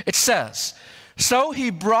 It says, so he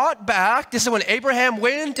brought back, this is when Abraham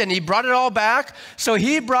went and he brought it all back. So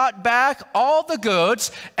he brought back all the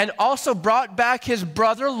goods and also brought back his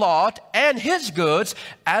brother Lot and his goods,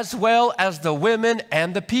 as well as the women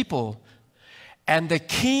and the people. And the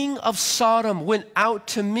king of Sodom went out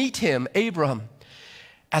to meet him, Abram,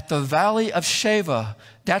 at the valley of Sheva.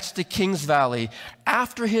 That's the King's Valley.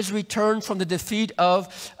 After his return from the defeat of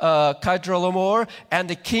Kedorlaomer and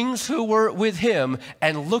the kings who were with him.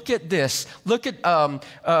 And look at this. Look at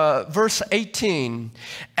verse 18.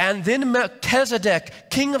 And then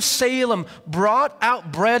Melchizedek, king of Salem, brought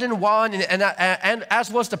out bread and wine, and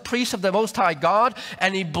as was the priest of the Most High God.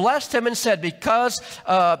 And he blessed him and said, because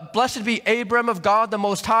blessed be Abram of God, the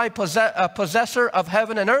Most High, possessor of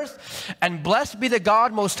heaven and earth. And blessed be the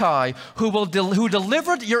God Most High, who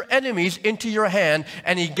delivered your enemies into your hand,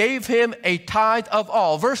 and he gave him a tithe of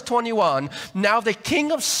all. Verse 21, now the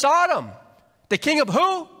king of Sodom, the king of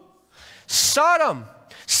who? Sodom,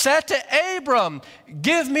 said to Abram,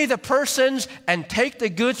 give me the persons and take the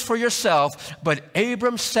goods for yourself. But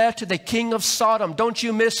Abram said to the king of Sodom, don't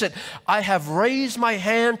you miss it, I have raised my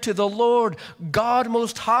hand to the Lord, God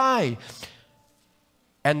Most High,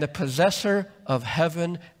 and the possessor of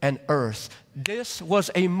heaven and earth. This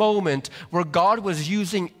was a moment where God was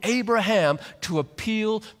using Abraham to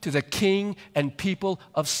appeal to the king and people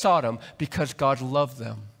of Sodom because God loved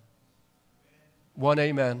them. One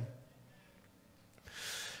amen.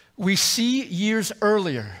 We see years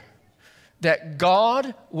earlier that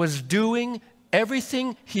God was doing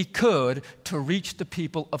everything he could to reach the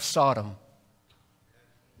people of Sodom.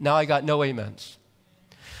 Now I got no amens.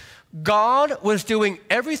 God was doing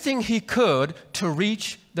everything he could to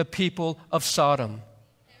reach the people of Sodom.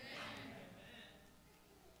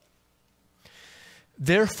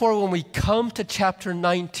 Therefore, when we come to chapter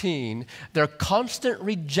 19, their constant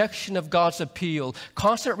rejection of God's appeal,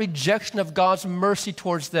 constant rejection of God's mercy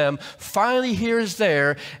towards them, finally here is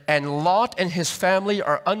there, and Lot and his family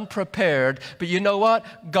are unprepared. But you know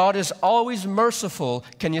what? God is always merciful.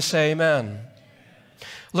 Can you say amen?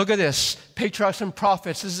 Look at this, patriarchs and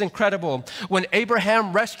prophets. This is incredible. When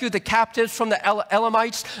Abraham rescued the captives from the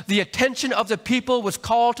Elamites, the attention of the people was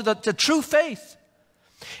called to the true faith.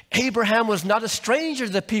 Abraham was not a stranger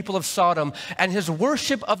to the people of Sodom, and his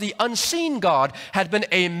worship of the unseen God had been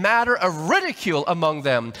a matter of ridicule among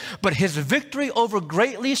them. But his victory over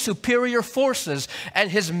greatly superior forces and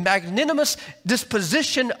his magnanimous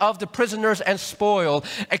disposition of the prisoners and spoil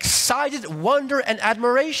excited wonder and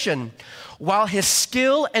admiration. While his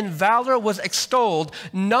skill and valor was extolled,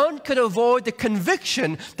 none could avoid the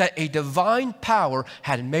conviction that a divine power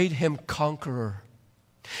had made him conqueror.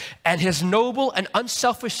 And his noble and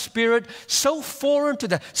unselfish spirit, so foreign to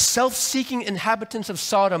the self-seeking inhabitants of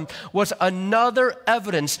Sodom, was another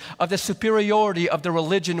evidence of the superiority of the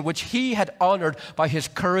religion which he had honored by his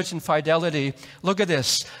courage and fidelity. Look at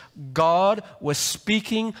this. God was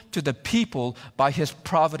speaking to the people by his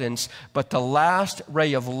providence, but the last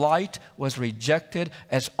ray of light was rejected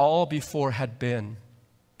as all before had been.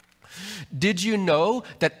 Did you know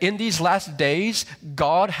that in these last days,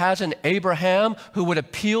 God has an Abraham who would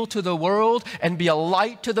appeal to the world and be a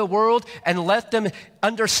light to the world and let them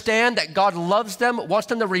understand that God loves them, wants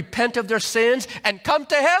them to repent of their sins and come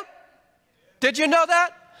to him? Did you know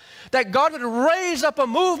that? That God would raise up a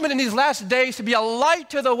movement in these last days to be a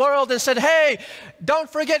light to the world and said, hey, don't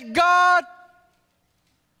forget God.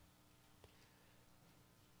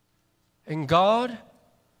 And God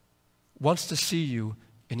wants to see you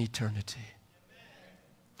in eternity.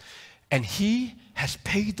 And he has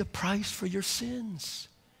paid the price for your sins.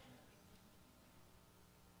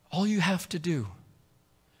 All you have to do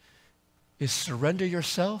is surrender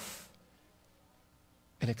yourself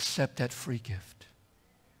and accept that free gift.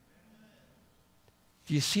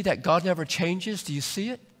 Do you see that God never changes? Do you see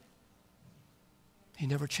it? He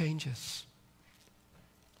never changes.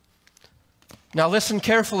 Now listen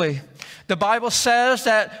carefully. The Bible says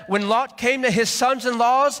that when Lot came to his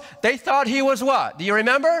sons-in-laws, they thought he was what? Do you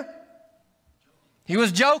remember? He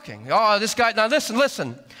was joking. Oh, this guy, now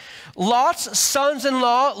listen. Lot's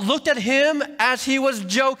sons-in-law looked at him as he was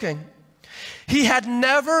joking.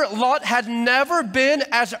 Lot had never been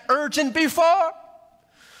as urgent before.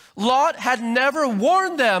 Lot had never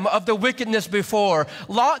warned them of the wickedness before.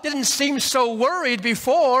 Lot didn't seem so worried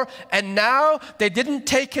before, and now they didn't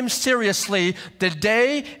take him seriously. The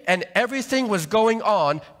day and everything was going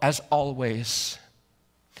on as always.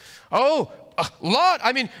 Oh, Lot,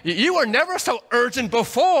 I mean, you were never so urgent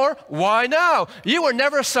before. Why now? You were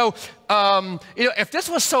never so, if this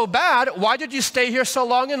was so bad, why did you stay here so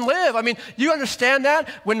long and live? I mean, you understand that?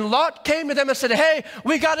 When Lot came to them and said, hey,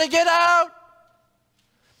 we got to get out.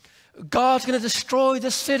 God's going to destroy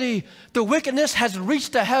the city. The wickedness has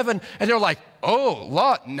reached to heaven. And they're like, oh,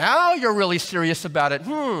 Lot, now you're really serious about it.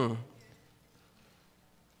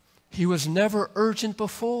 He was never urgent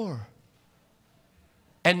before.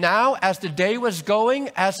 And now, as the day was going,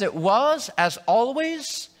 as it was, as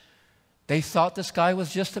always, they thought this guy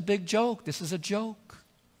was just a big joke. This is a joke.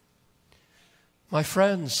 My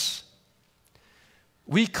friends,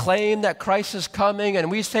 we claim that Christ is coming,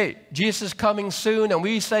 and we say Jesus is coming soon, and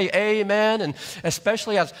we say amen. And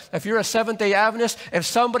especially if you're a Seventh-day Adventist, if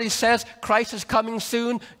somebody says Christ is coming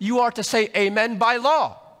soon, you are to say amen by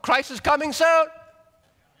law. Christ is coming soon.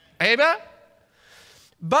 Amen?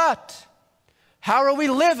 But how are we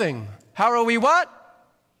living? How are we what?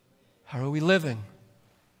 How are we living?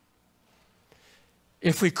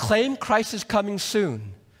 If we claim Christ is coming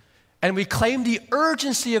soon, and we claim the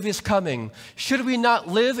urgency of his coming, should we not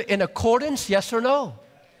live in accordance, yes or no?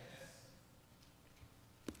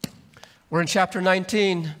 We're in chapter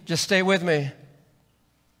 19. Just stay with me.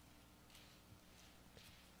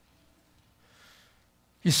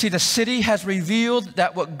 You see, the city has revealed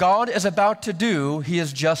that what God is about to do, he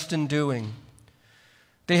is just in doing.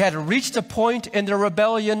 They had reached a point in their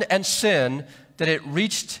rebellion and sin that it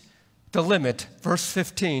reached the limit. Verse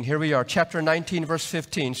 15, here we are, chapter 19, verse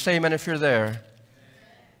 15. Say amen if you're there.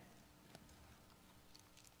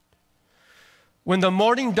 When the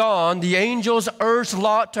morning dawned, the angels urged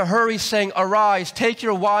Lot to hurry, saying, arise, take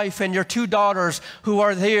your wife and your 2 daughters who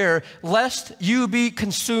are there, lest you be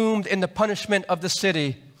consumed in the punishment of the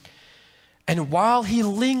city. And while he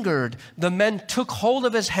lingered, the men took hold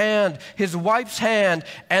of his hand, his wife's hand,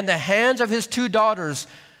 and the hands of his 2 daughters,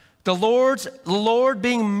 the Lord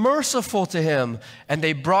being merciful to him. And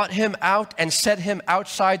they brought him out and set him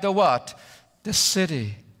outside the what? The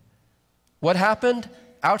city. What happened?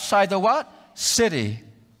 Outside the what? City.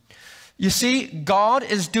 You see, God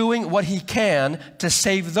is doing what he can to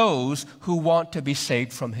save those who want to be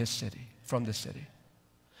saved from his city, from the city.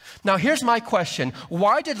 Now, here's my question.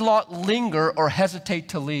 Why did Lot linger or hesitate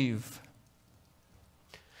to leave?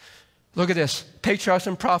 Look at this. Patriarchs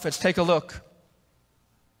and prophets, take a look.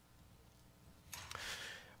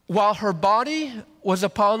 While her body was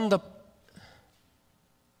upon the...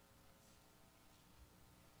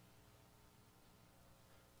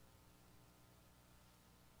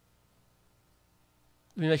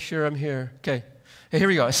 Let me make sure I'm here. Okay. Here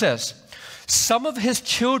we go. It says, some of his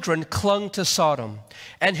children clung to Sodom,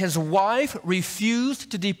 and his wife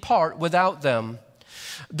refused to depart without them.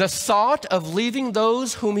 The thought of leaving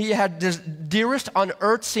those whom he had dearest on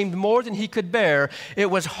earth seemed more than he could bear.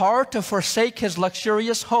 It was hard to forsake his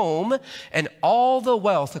luxurious home and all the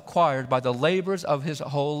wealth acquired by the labors of his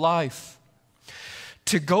whole life.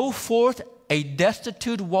 To go forth a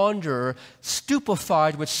destitute wanderer,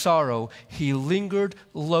 stupefied with sorrow, he lingered,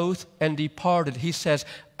 loath, and departed. He says,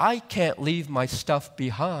 I can't leave my stuff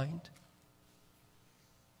behind.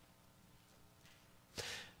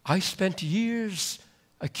 I spent years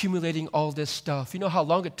accumulating all this stuff. You know how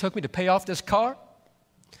long it took me to pay off this car?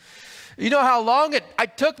 You know how long it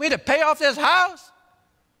took me to pay off this house?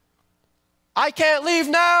 I can't leave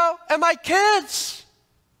now, and my kids.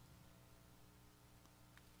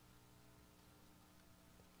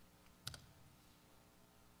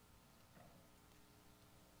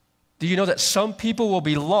 Do you know that some people will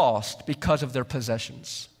be lost because of their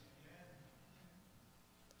possessions?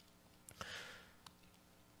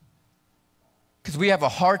 Because we have a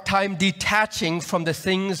hard time detaching from the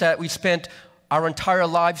things that we spent our entire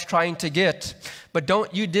lives trying to get. But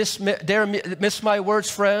don't you dare miss my words,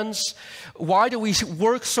 friends. Why do we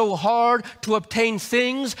work so hard to obtain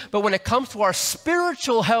things, but when it comes to our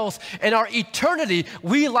spiritual health and our eternity,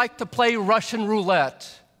 we like to play Russian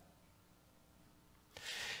roulette?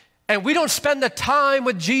 And we don't spend the time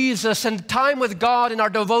with Jesus and time with God in our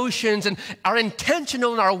devotions and are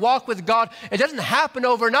intentional in our walk with God. It doesn't happen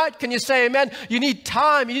overnight. Can you say amen? You need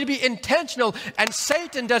time. You need to be intentional. And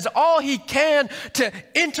Satan does all he can to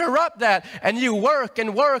interrupt that. And you work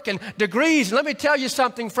and degrees. And let me tell you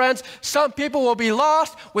something, friends. Some people will be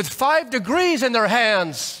lost with 5 degrees in their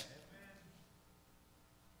hands.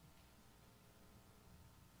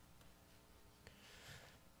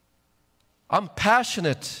 I'm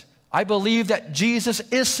passionate. I believe that Jesus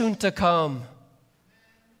is soon to come.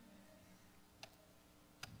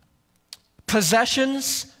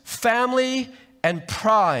 Possessions, family, and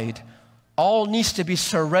pride all needs to be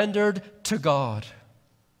surrendered to God.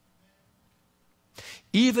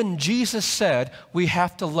 Even Jesus said we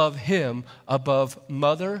have to love Him above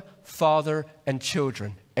mother, father, and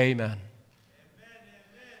children. Amen.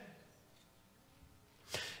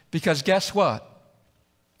 Because guess what?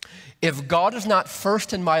 If God is not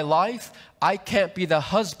first in my life, I can't be the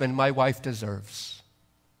husband my wife deserves.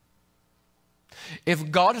 If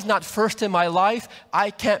God is not first in my life, I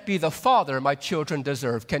can't be the father my children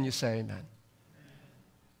deserve. Can you say amen?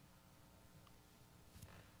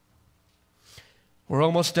 We're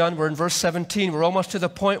almost done. We're in verse 17. We're almost to the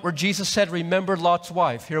point where Jesus said, remember Lot's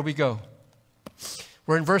wife. Here we go.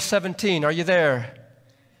 We're in verse 17. Are you there?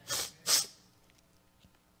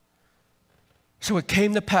 So it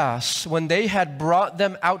came to pass, when they had brought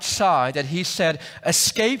them outside, that he said,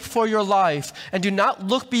 escape for your life, and do not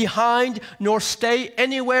look behind, nor stay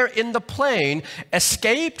anywhere in the plain.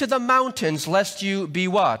 Escape to the mountains, lest you be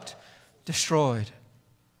what? Destroyed.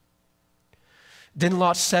 Then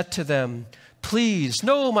Lot said to them, please,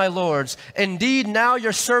 no, my lords, indeed now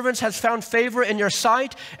your servants has found favor in your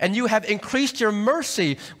sight, and you have increased your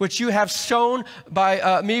mercy, which you have shown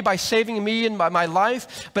by me, by saving me and by my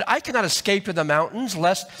life. But I cannot escape to the mountains,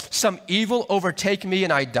 lest some evil overtake me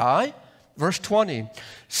and I die. Verse 20,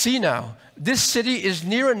 see now, this city is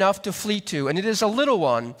near enough to flee to, and it is a little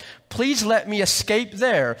one. Please let me escape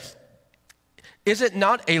there. Is it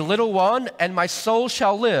not a little one, and my soul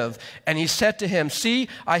shall live? And he said to him, see,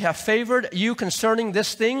 I have favored you concerning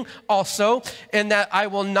this thing also, in that I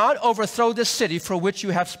will not overthrow this city for which you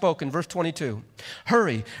have spoken. Verse 22,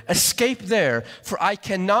 hurry, escape there, for I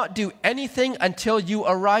cannot do anything until you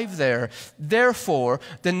arrive there. Therefore,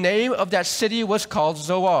 the name of that city was called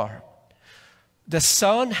Zoar. The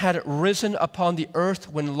sun had risen upon the earth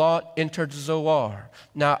when Lot entered Zoar.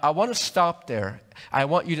 Now, I want to stop there. I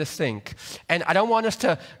want you to think. And I don't want us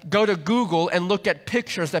to go to Google and look at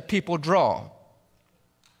pictures that people draw.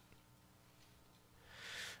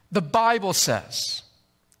 The Bible says,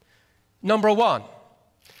 number one,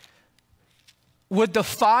 would the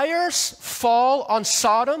fires fall on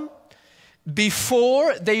Sodom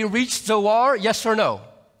before they reached Zoar? Yes or no?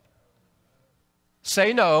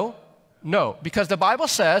 Say no. No, because the Bible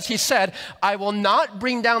says, he said, I will not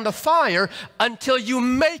bring down the fire until you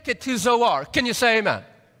make it to Zoar. Can you say amen?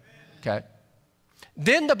 Okay.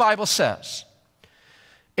 Then the Bible says,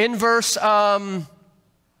 in verse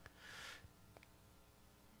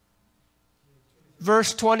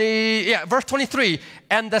 23,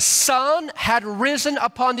 and the sun had risen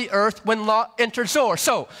upon the earth when Lot entered Zoar.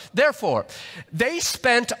 So, therefore, they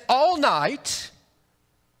spent all night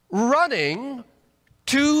running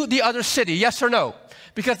to the other city, yes or no?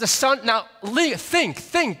 Because the sun, now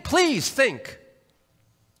think, please think.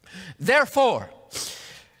 Therefore,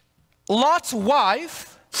 Lot's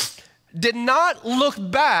wife did not look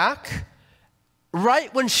back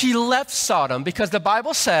right when she left Sodom, because the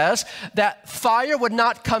Bible says that fire would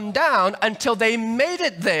not come down until they made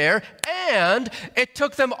it there, and it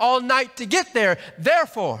took them all night to get there.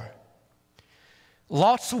 Therefore,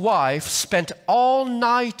 Lot's wife spent all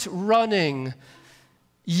night running,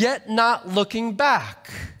 yet not looking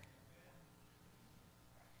back.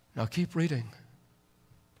 Now keep reading.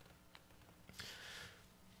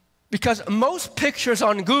 Because most pictures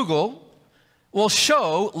on Google will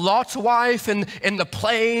show Lot's wife in the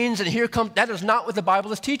plains, and here comes, that is not what the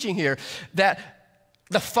Bible is teaching here. That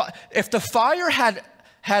if the fire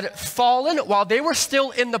had fallen while they were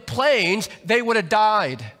still in the plains, they would have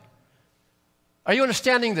died. Are you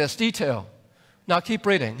understanding this detail? Now keep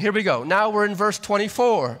reading. Here we go. Now we're in verse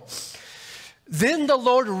 24. Then the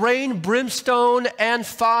Lord rained brimstone and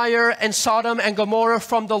fire and Sodom and Gomorrah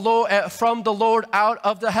from the Lord out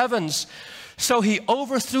of the heavens. So he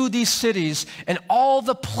overthrew these cities and all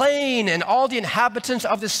the plain and all the inhabitants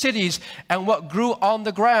of the cities and what grew on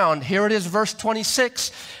the ground. Here it is, verse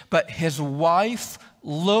 26. But his wife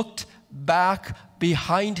looked back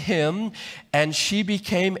behind him, and she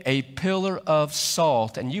became a pillar of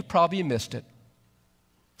salt. And you probably missed it.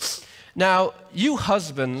 Now, you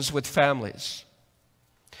husbands with families,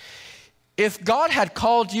 if God had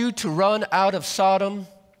called you to run out of Sodom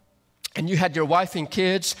and you had your wife and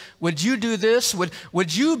kids, would you do this?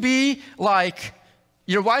 Would you be like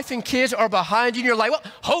your wife and kids are behind you and you're like, well,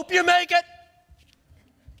 hope you make it?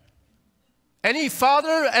 Any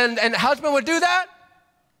father and husband would do that?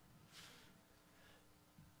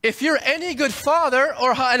 If you're any good father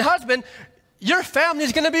and husband, your family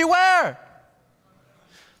is going to be where?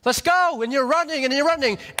 Let's go. And you're running and you're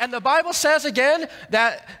running. And the Bible says again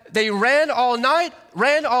that they ran all night,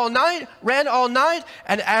 ran all night, ran all night.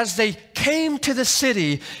 And as they came to the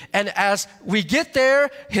city, and as we get there,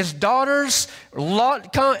 his daughters,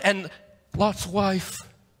 Lot come, and Lot's wife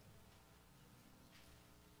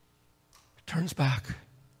turns back.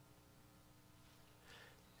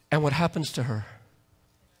 And what happens to her?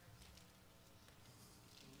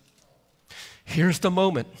 Here's the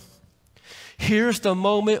moment. Here's the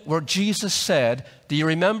moment where Jesus said, do you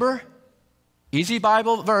remember? Easy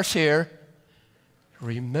Bible verse here.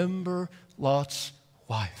 Remember Lot's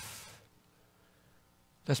wife.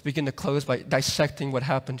 Let's begin to close by dissecting what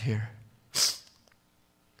happened here.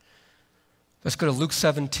 Let's go to Luke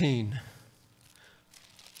 17.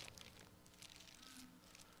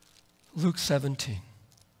 Luke 17.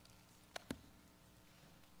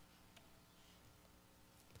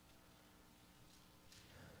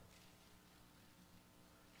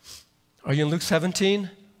 Are you in Luke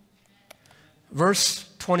 17? Verse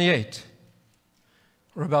 28.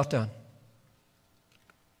 We're about done.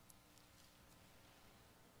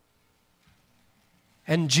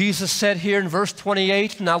 And Jesus said here in verse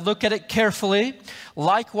 28, now look at it carefully.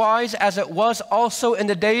 Likewise, as it was also in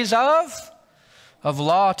the days of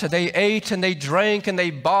Lot, they ate and they drank and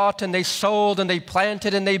they bought and they sold and they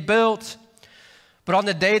planted and they built. But on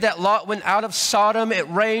the day that Lot went out of Sodom, it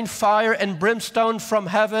rained fire and brimstone from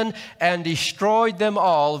heaven and destroyed them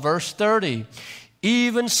all. Verse 30.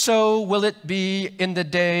 Even so will it be in the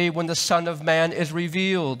day when the Son of Man is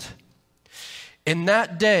revealed. In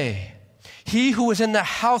that day, he who is in the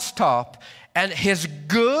housetop and his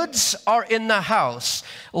goods are in the house,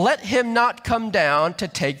 let him not come down to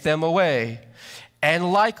take them away.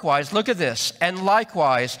 And likewise, look at this, and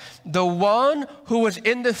likewise, the one who was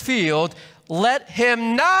in the field, let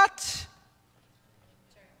him not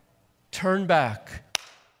turn back.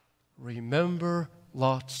 Remember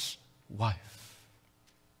Lot's wife.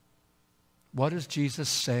 What is Jesus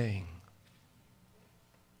saying?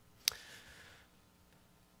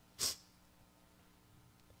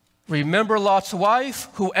 Remember Lot's wife.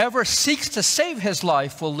 Whoever seeks to save his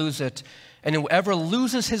life will lose it, and whoever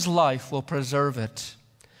loses his life will preserve it.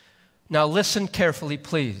 Now listen carefully,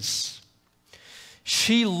 please.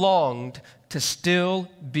 She longed to still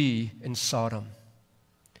be in Sodom.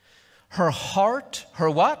 Her heart, her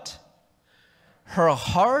what? Her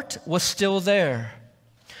heart was still there.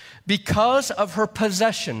 Because of her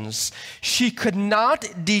possessions, she could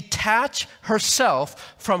not detach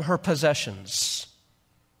herself from her possessions.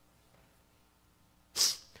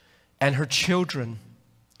 And her children.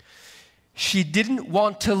 She didn't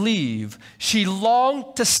want to leave. She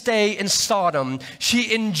longed to stay in Sodom.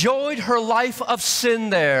 She enjoyed her life of sin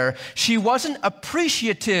there. She wasn't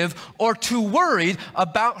appreciative or too worried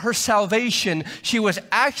about her salvation. She was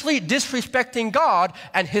actually disrespecting God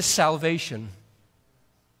and his salvation.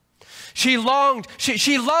 She longed,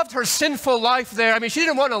 she loved her sinful life there. I mean, she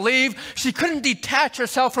didn't want to leave. She couldn't detach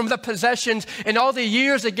herself from the possessions and all the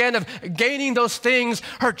years again of gaining those things.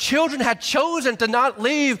 Her children had chosen to not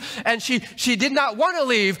leave, and she did not want to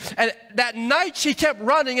leave. And that night she kept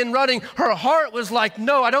running and running. Her heart was like,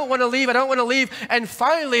 no, I don't want to leave. I don't want to leave. And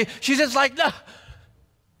finally, she's just like, no.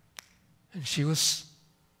 And she was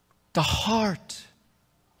the heart.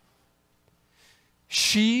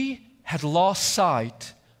 She had lost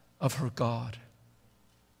sight of her God.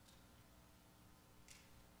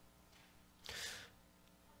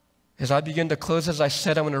 As I begin to close, as I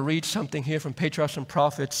said, I'm going to read something here from Patriarchs and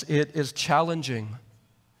Prophets. It is challenging.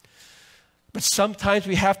 But sometimes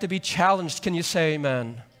we have to be challenged. Can you say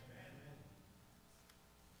amen?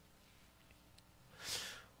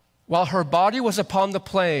 While her body was upon the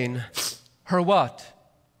plain, her what?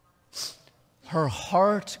 Her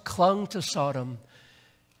heart clung to Sodom,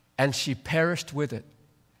 and she perished with it.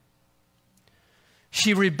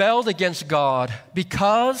 She rebelled against God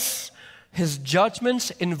because His judgments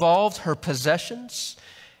involved her possessions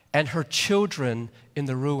and her children in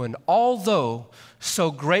the ruin, although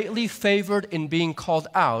so greatly favored in being called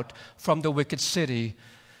out from the wicked city.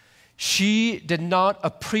 She did not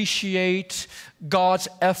appreciate God's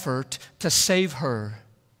effort to save her.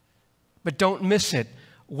 But don't miss it.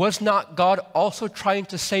 Was not God also trying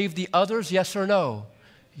to save the others? Yes or no?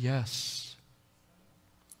 Yes.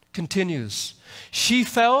 Continues. She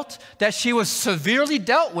felt that she was severely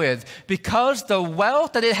dealt with because the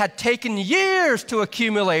wealth that it had taken years to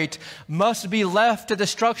accumulate must be left to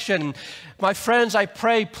destruction. My friends, I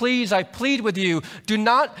pray, please, I plead with you, do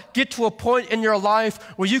not get to a point in your life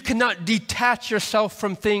where you cannot detach yourself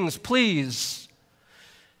from things, please.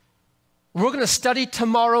 We're going to study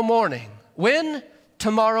tomorrow morning. When?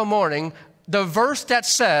 Tomorrow morning. The verse that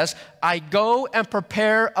says, I go and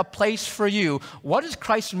prepare a place for you. What does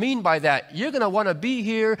Christ mean by that? You're going to want to be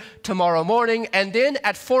here tomorrow morning, and then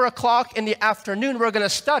at 4 o'clock in the afternoon, we're going to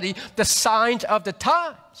study the signs of the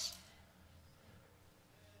times.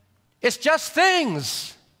 It's just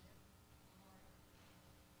things.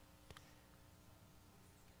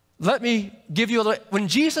 Let me give you a little. When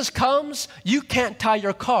Jesus comes, you can't tie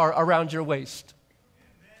your car around your waist.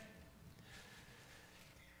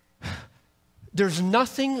 There's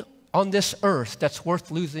nothing on this earth that's worth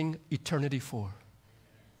losing eternity for.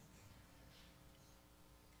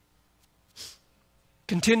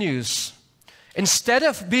 Continues. Instead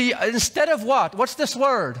of what? What's this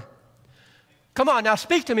word? Come on, now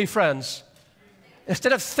speak to me, friends.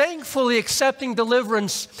 Instead of thankfully accepting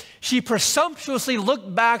deliverance, she presumptuously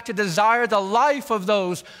looked back to desire the life of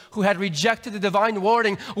those who had rejected the divine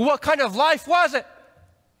warning. What kind of life was it?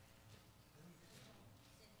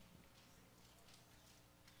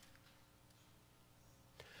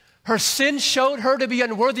 Her sin showed her to be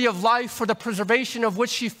unworthy of life, for the preservation of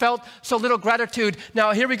which she felt so little gratitude.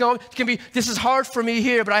 Now, here we go. This is hard for me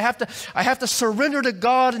here, but I have to surrender to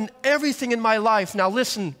God in everything in my life. Now,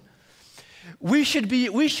 listen. We should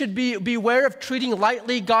beware of treating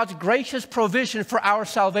lightly God's gracious provision for our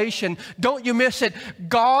salvation. Don't you miss it.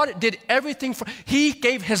 God did everything He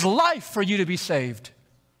gave His life for you to be saved.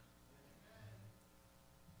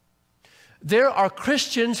 There are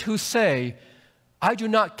Christians who say, I do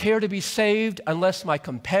not care to be saved unless my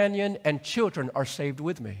companion and children are saved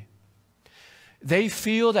with me. They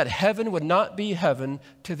feel that heaven would not be heaven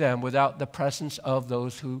to them without the presence of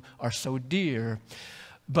those who are so dear.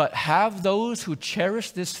 But have those who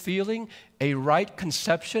cherish this feeling a right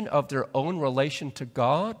conception of their own relation to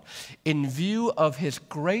God in view of His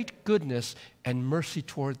great goodness and mercy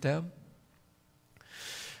toward them?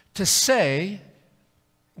 To say,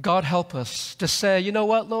 God help us, to say, you know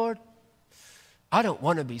what, Lord? I don't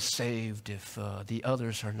want to be saved if the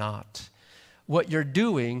others are not. What you're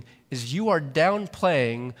doing is you are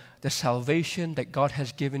downplaying the salvation that God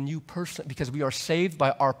has given you personally, because we are saved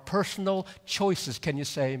by our personal choices. Can you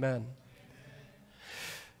say amen?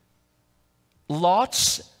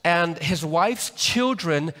 Lot and his wife's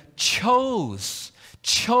children chose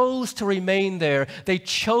to remain there. They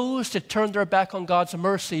chose to turn their back on God's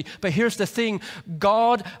mercy. But here's the thing.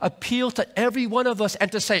 God appeals to every one of us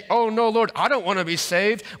and to say, oh no, Lord, I don't want to be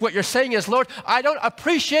saved. What you're saying is, Lord, I don't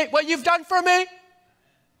appreciate what you've done for me.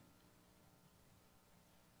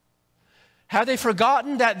 Have they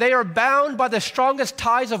forgotten that they are bound by the strongest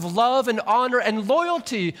ties of love and honor and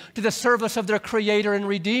loyalty to the service of their Creator and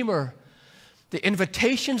Redeemer? The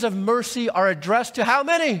invitations of mercy are addressed to how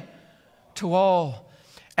many? To all.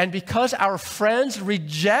 And because our friends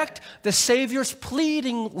reject the Savior's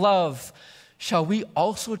pleading love, shall we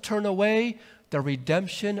also turn away? The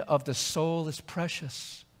redemption of the soul is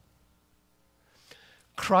precious.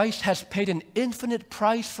 Christ has paid an infinite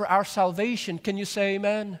price for our salvation. Can you say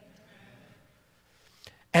amen?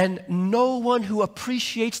 And no one who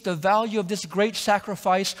appreciates the value of this great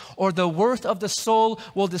sacrifice or the worth of the soul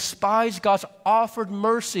will despise God's offered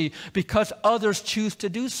mercy because others choose to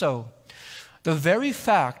do so. The very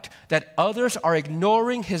fact that others are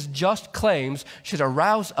ignoring His just claims should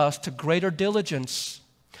arouse us to greater diligence,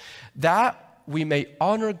 that we may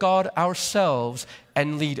honor God ourselves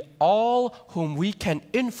and lead all whom we can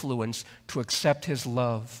influence to accept His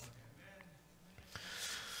love.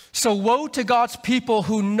 So woe to God's people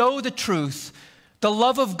who know the truth, the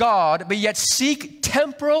love of God, but yet seek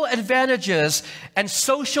temporal advantages and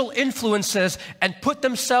social influences and put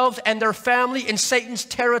themselves and their family in Satan's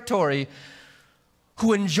territory,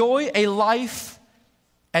 who enjoy a life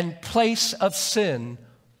and place of sin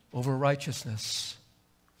over righteousness.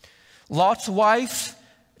 Lot's wife,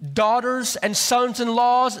 daughters, and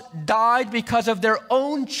sons-in-laws died because of their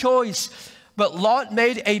own choice But Lot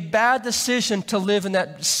made a bad decision to live in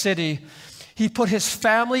that city. He put his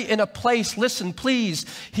family in a place, listen please,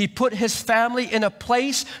 he put his family in a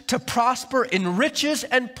place to prosper in riches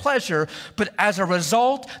and pleasure, but as a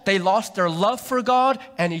result, they lost their love for God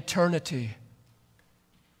and eternity.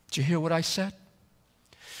 Did you hear what I said?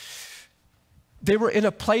 They were in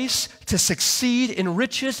a place to succeed in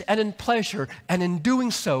riches and in pleasure, and in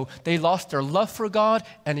doing so, they lost their love for God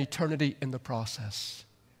and eternity in the process.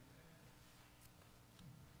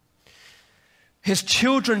 His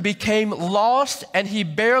children became lost, and he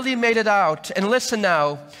barely made it out. And listen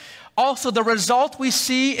now, also the result we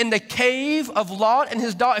see in the cave of Lot and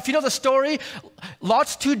his daughter. If you know the story,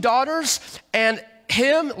 Lot's two daughters and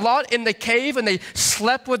him, Lot, in the cave, and they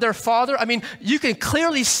slept with their father. I mean, you can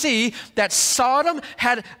clearly see that Sodom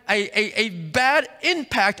had a bad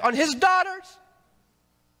impact on his daughters.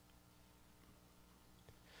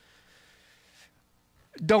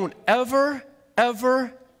 Don't ever,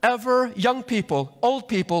 young people,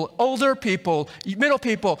 older people, middle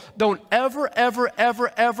people, don't ever,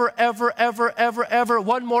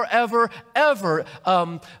 one more ever,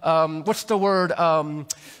 what's the word?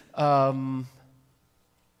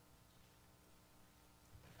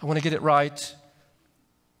 I want to get it right.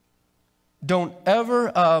 Don't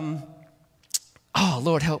ever, oh,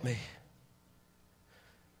 Lord, help me.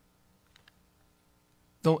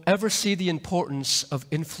 Don't ever see the importance of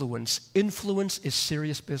influence. Influence is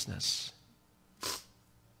serious business.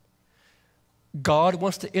 God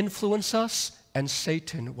wants to influence us, and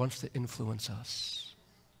Satan wants to influence us.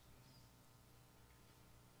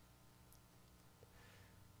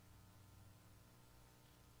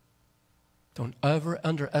 Don't ever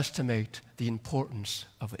underestimate the importance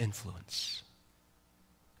of influence.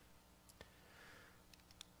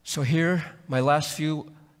 So here, my last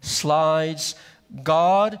few slides.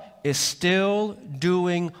 God is still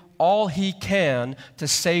doing all He can to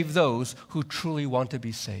save those who truly want to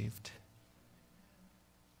be saved.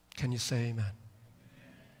 Can you say amen?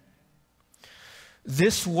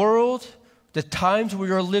 This world, the times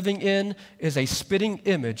we are living in, is a spitting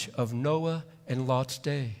image of Noah and Lot's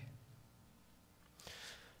day.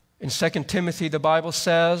 In 2 Timothy, the Bible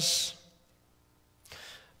says,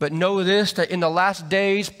 "But know this, that in the last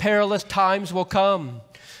days perilous times will come.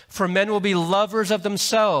 For men will be lovers of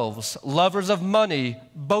themselves, lovers of money,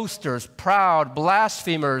 boasters, proud,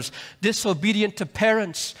 blasphemers, disobedient to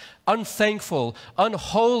parents, unthankful,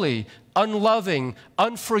 unholy, unloving,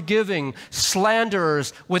 unforgiving,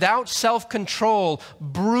 slanderers, without self-control,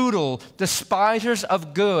 brutal, despisers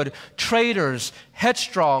of good, traitors,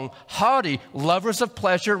 headstrong, haughty, lovers of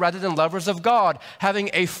pleasure rather than lovers of God, having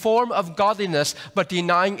a form of godliness but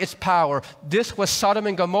denying its power." This was Sodom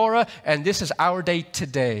and Gomorrah, and this is our day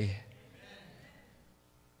today.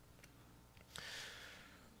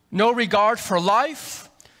 No regard for life.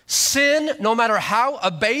 Sin, no matter how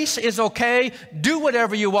abase, is okay. Do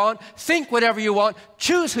whatever you want. Think whatever you want.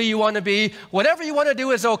 Choose who you want to be. Whatever you want to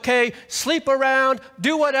do is okay. Sleep around.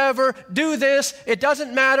 Do whatever. Do this. It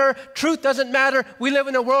doesn't matter. Truth doesn't matter. We live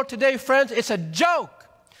in a world today, friends, it's a joke.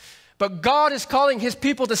 But God is calling His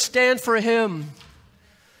people to stand for Him.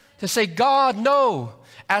 To say, God, no.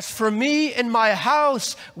 As for me and my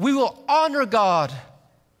house, we will honor God.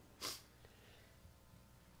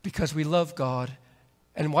 Because we love God.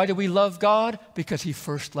 And why do we love God? Because He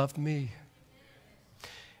first loved me.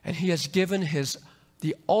 And He has given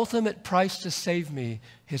the ultimate price to save me,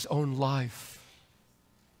 His own life.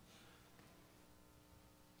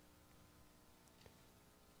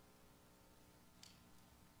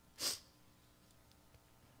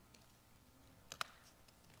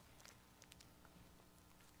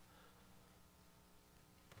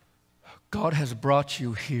 God has brought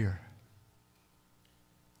you here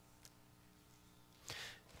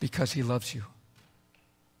because He loves you.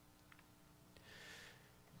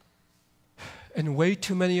 And way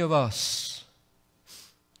too many of us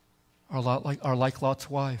are like Lot's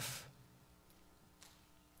wife.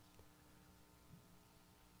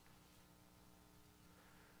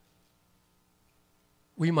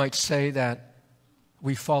 We might say that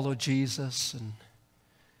we follow Jesus, and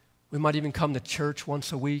we might even come to church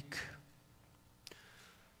once a week.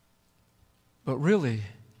 But really,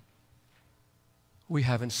 we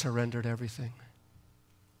haven't surrendered everything.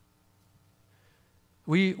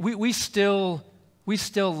 We still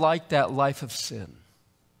like that life of sin.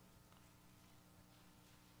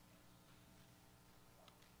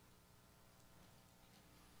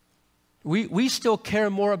 We still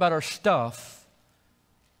care more about our stuff.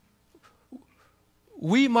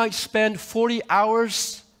 We might spend 40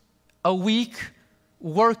 hours a week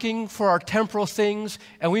working for our temporal things,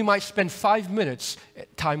 and we might spend 5 minutes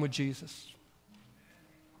at time with Jesus.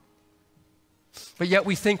 but yet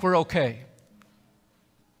we think we're okay.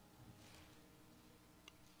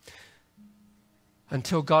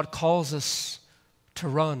 Until God calls us to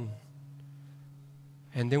run,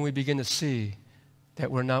 and then we begin to see that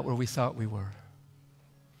we're not where we thought we were.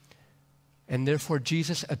 And therefore,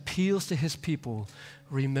 Jesus appeals to his people,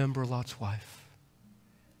 remember Lot's wife.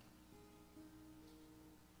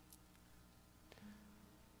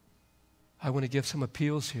 I want to give some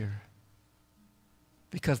appeals here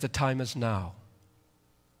because the time is now.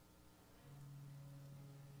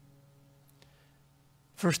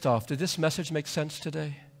 First off, did this message make sense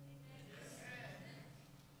today?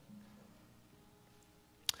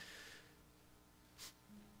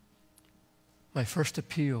 My first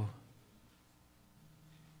appeal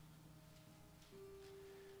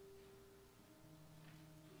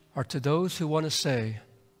are to those who want to say,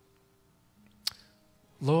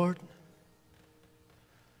 Lord,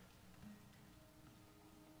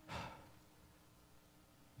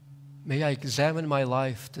 may I examine my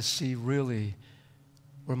life to see really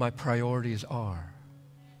where my priorities are.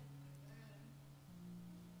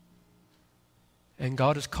 And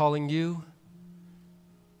God is calling you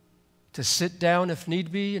to sit down if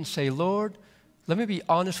need be and say, Lord, let me be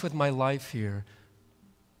honest with my life here.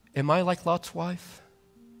 Am I like Lot's wife?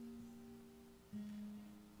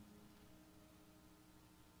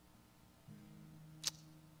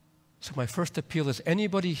 So my first appeal is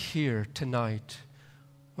anybody here tonight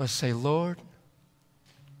must say, Lord,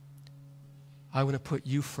 I want to put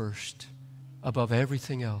you first above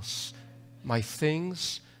everything else. My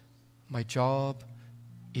things, my job,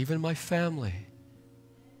 even my family.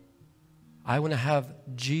 I want to have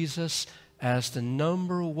Jesus as the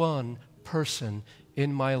number one person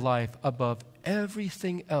in my life above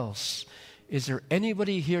everything else. Is there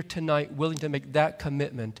anybody here tonight willing to make that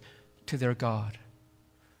commitment to their God?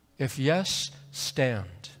 If yes,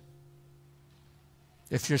 stand.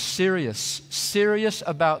 If you're serious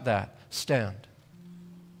about that, stand.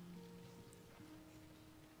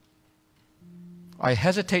 I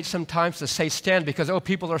hesitate sometimes to say stand because,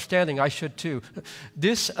 people are standing, I should too.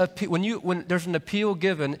 When there's an appeal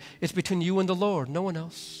given, it's between you and the Lord, no one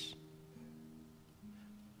else.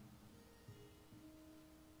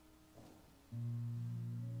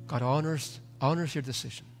 God honors your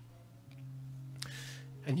decision.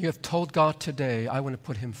 And you have told God today, I want to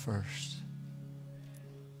put him first.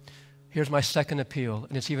 Here's my second appeal,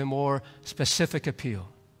 and it's even more specific appeal.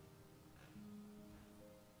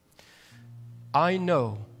 I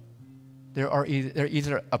know there are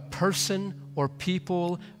either a person or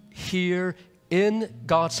people here in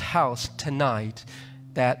God's house tonight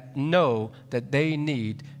that know that they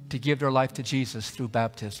need to give their life to Jesus through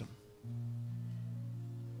baptism.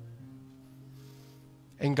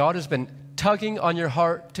 And God has been tugging on your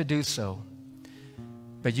heart to do so,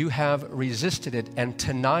 but you have resisted it. And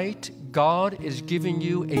tonight, God is giving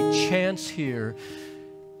you a chance here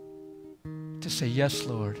to say, yes,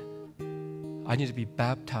 Lord, I need to be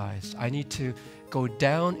baptized. I need to go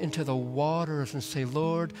down into the waters and say,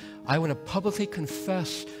 Lord, I want to publicly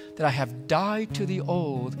confess that I have died to the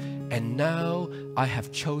old and now I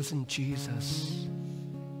have chosen Jesus.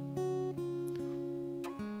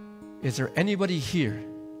 Is there anybody here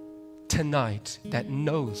tonight that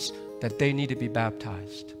knows that they need to be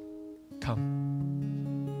baptized? Come.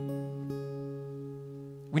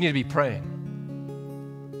 We need to be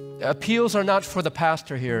praying. Appeals are not for the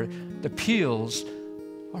pastor here. The appeals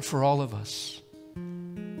are for all of us.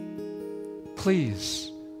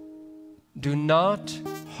 Please, do not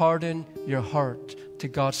harden your heart to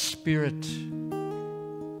God's Spirit.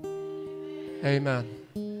 Amen.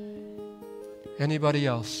 Anybody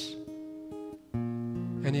else?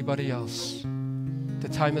 Anybody else? The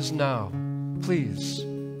time is now. Please,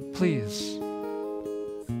 please.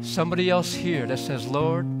 Somebody else here that says,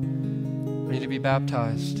 Lord, I need to be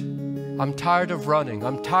baptized. I'm tired of running.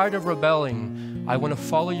 I'm tired of rebelling. I want to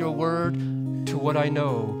follow your word to what I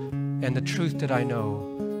know and the truth that I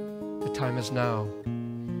know. The time is now.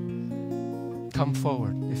 Come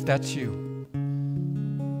forward if that's you.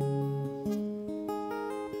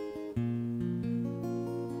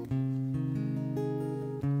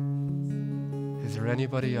 Is there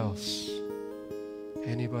anybody else?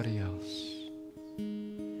 Anybody else?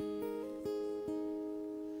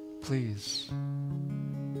 Please.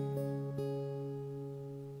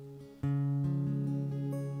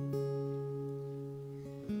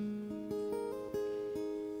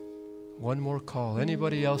 One more call.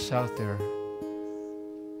 Anybody else out there?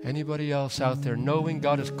 Anybody else out there knowing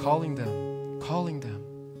God is calling them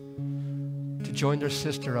to join their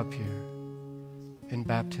sister up here in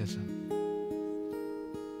baptism?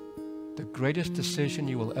 The greatest decision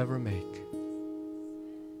you will ever make.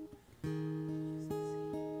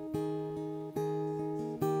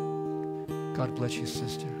 God bless you,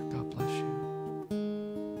 sister. God bless you.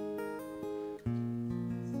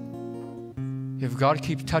 If God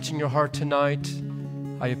keeps touching your heart tonight,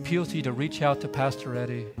 I appeal to you to reach out to Pastor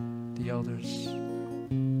Eddie, the elders.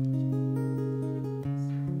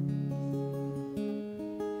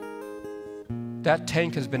 That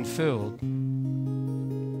tank has been filled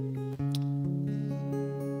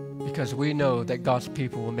because we know that God's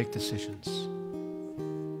people will make decisions.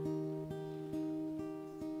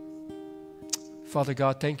 Father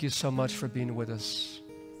God, thank you so much for being with us.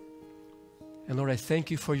 And Lord, I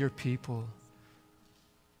thank you for your people.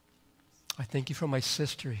 I thank you for my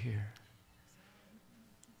sister here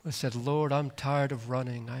who said, Lord, I'm tired of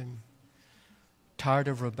running. I'm tired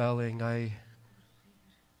of rebelling. I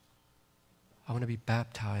want to be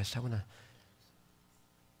baptized. I want to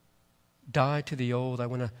die to the old. I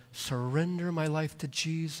want to surrender my life to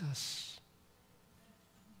Jesus,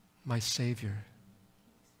 my Savior.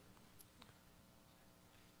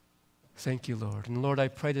 Thank you, Lord. And Lord, I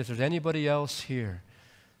pray that if there's anybody else here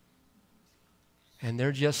and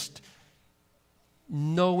they're just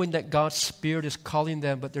knowing that God's Spirit is calling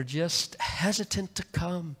them, but they're just hesitant to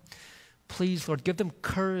come, please, Lord, give them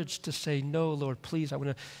courage to say, no, Lord, please, I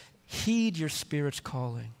want to heed your Spirit's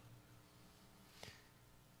calling.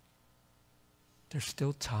 There's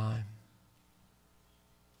still time.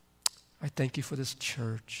 I thank you for this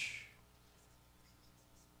church.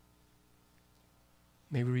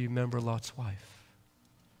 May we remember Lot's wife.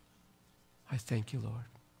 I thank you, Lord.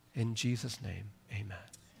 In Jesus' name, amen.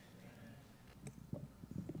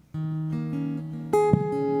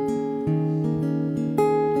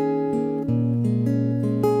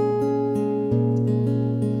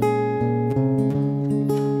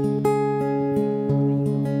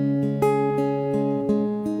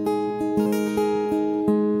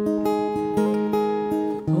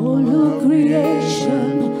 All of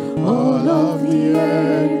creation, all of the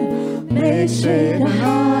earth, make straight a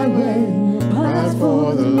highway, path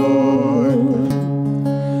for the Lord.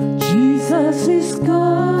 Jesus is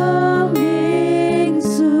coming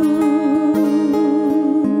soon.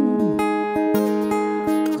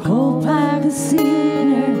 Call back the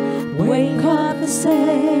sinner, wake up and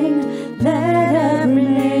sing. Let every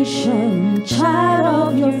nation shout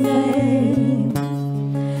of your name.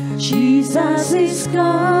 Jesus is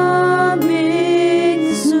coming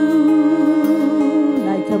soon,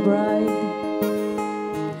 like a bride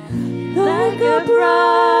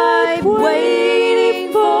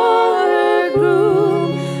waiting for her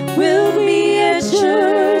groom. We'll be at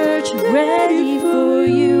church ready for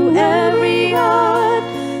you, every heart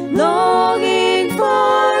longing for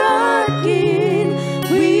our King.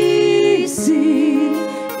 We sing,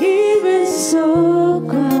 even so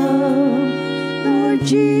come, Lord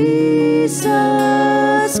Jesus,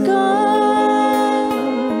 come.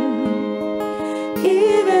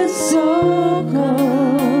 Even so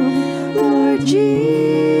come, Lord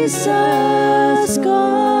Jesus,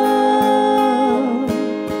 come.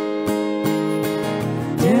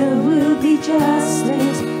 There will be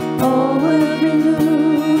justice, all will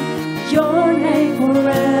renew your name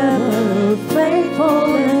forever,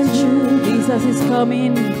 faithful and true. Jesus is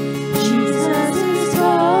coming. Jesus is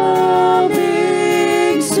coming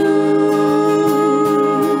soon.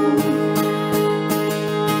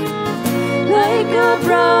 Like a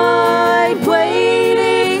bride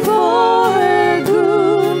waiting for her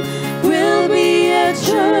groom, we'll be at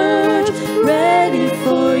church ready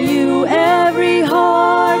for you, every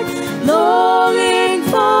heart longing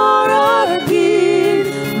for our King.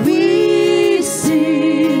 We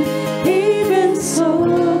sing, even so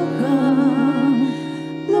come,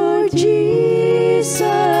 Lord Jesus,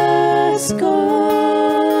 come.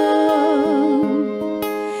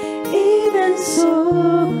 Even so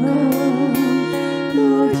come,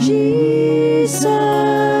 Lord Jesus,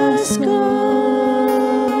 come.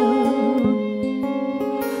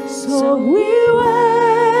 So we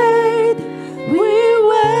wait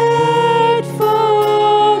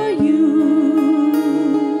for you.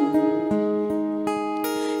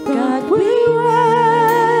 God, we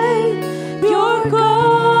wait, you're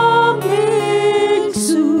coming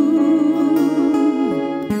soon.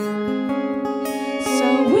 So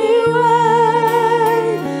we wait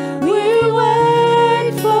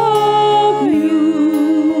for you.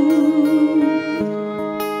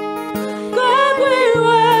 God, we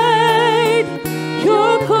wait,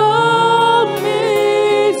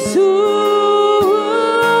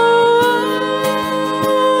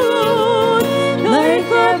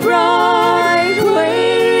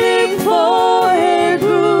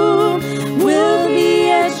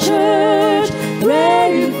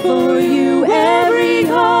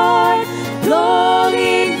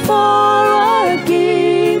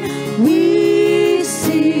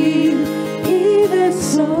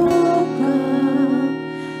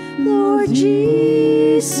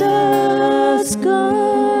 Jesus, come.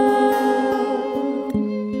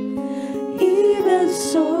 Even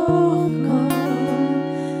so,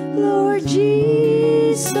 come. Lord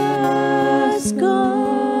Jesus, come.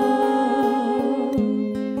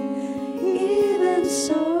 Even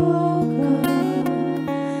so,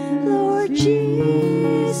 come. Lord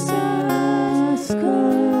Jesus,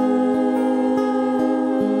 come.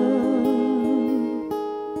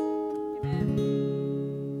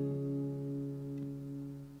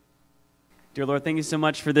 Dear Lord, thank you so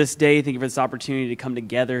much for this day. Thank you for this opportunity to come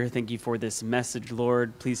together. Thank you for this message,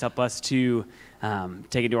 Lord. Please help us to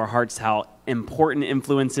take into our hearts how important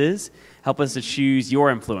influence is. Help us to choose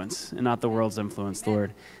your influence and not the world's influence,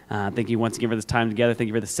 Lord. Thank you once again for this time together. Thank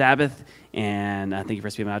you for the Sabbath. And thank you for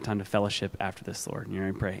us being out of time to fellowship after this, Lord. In your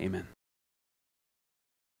name we pray. Amen.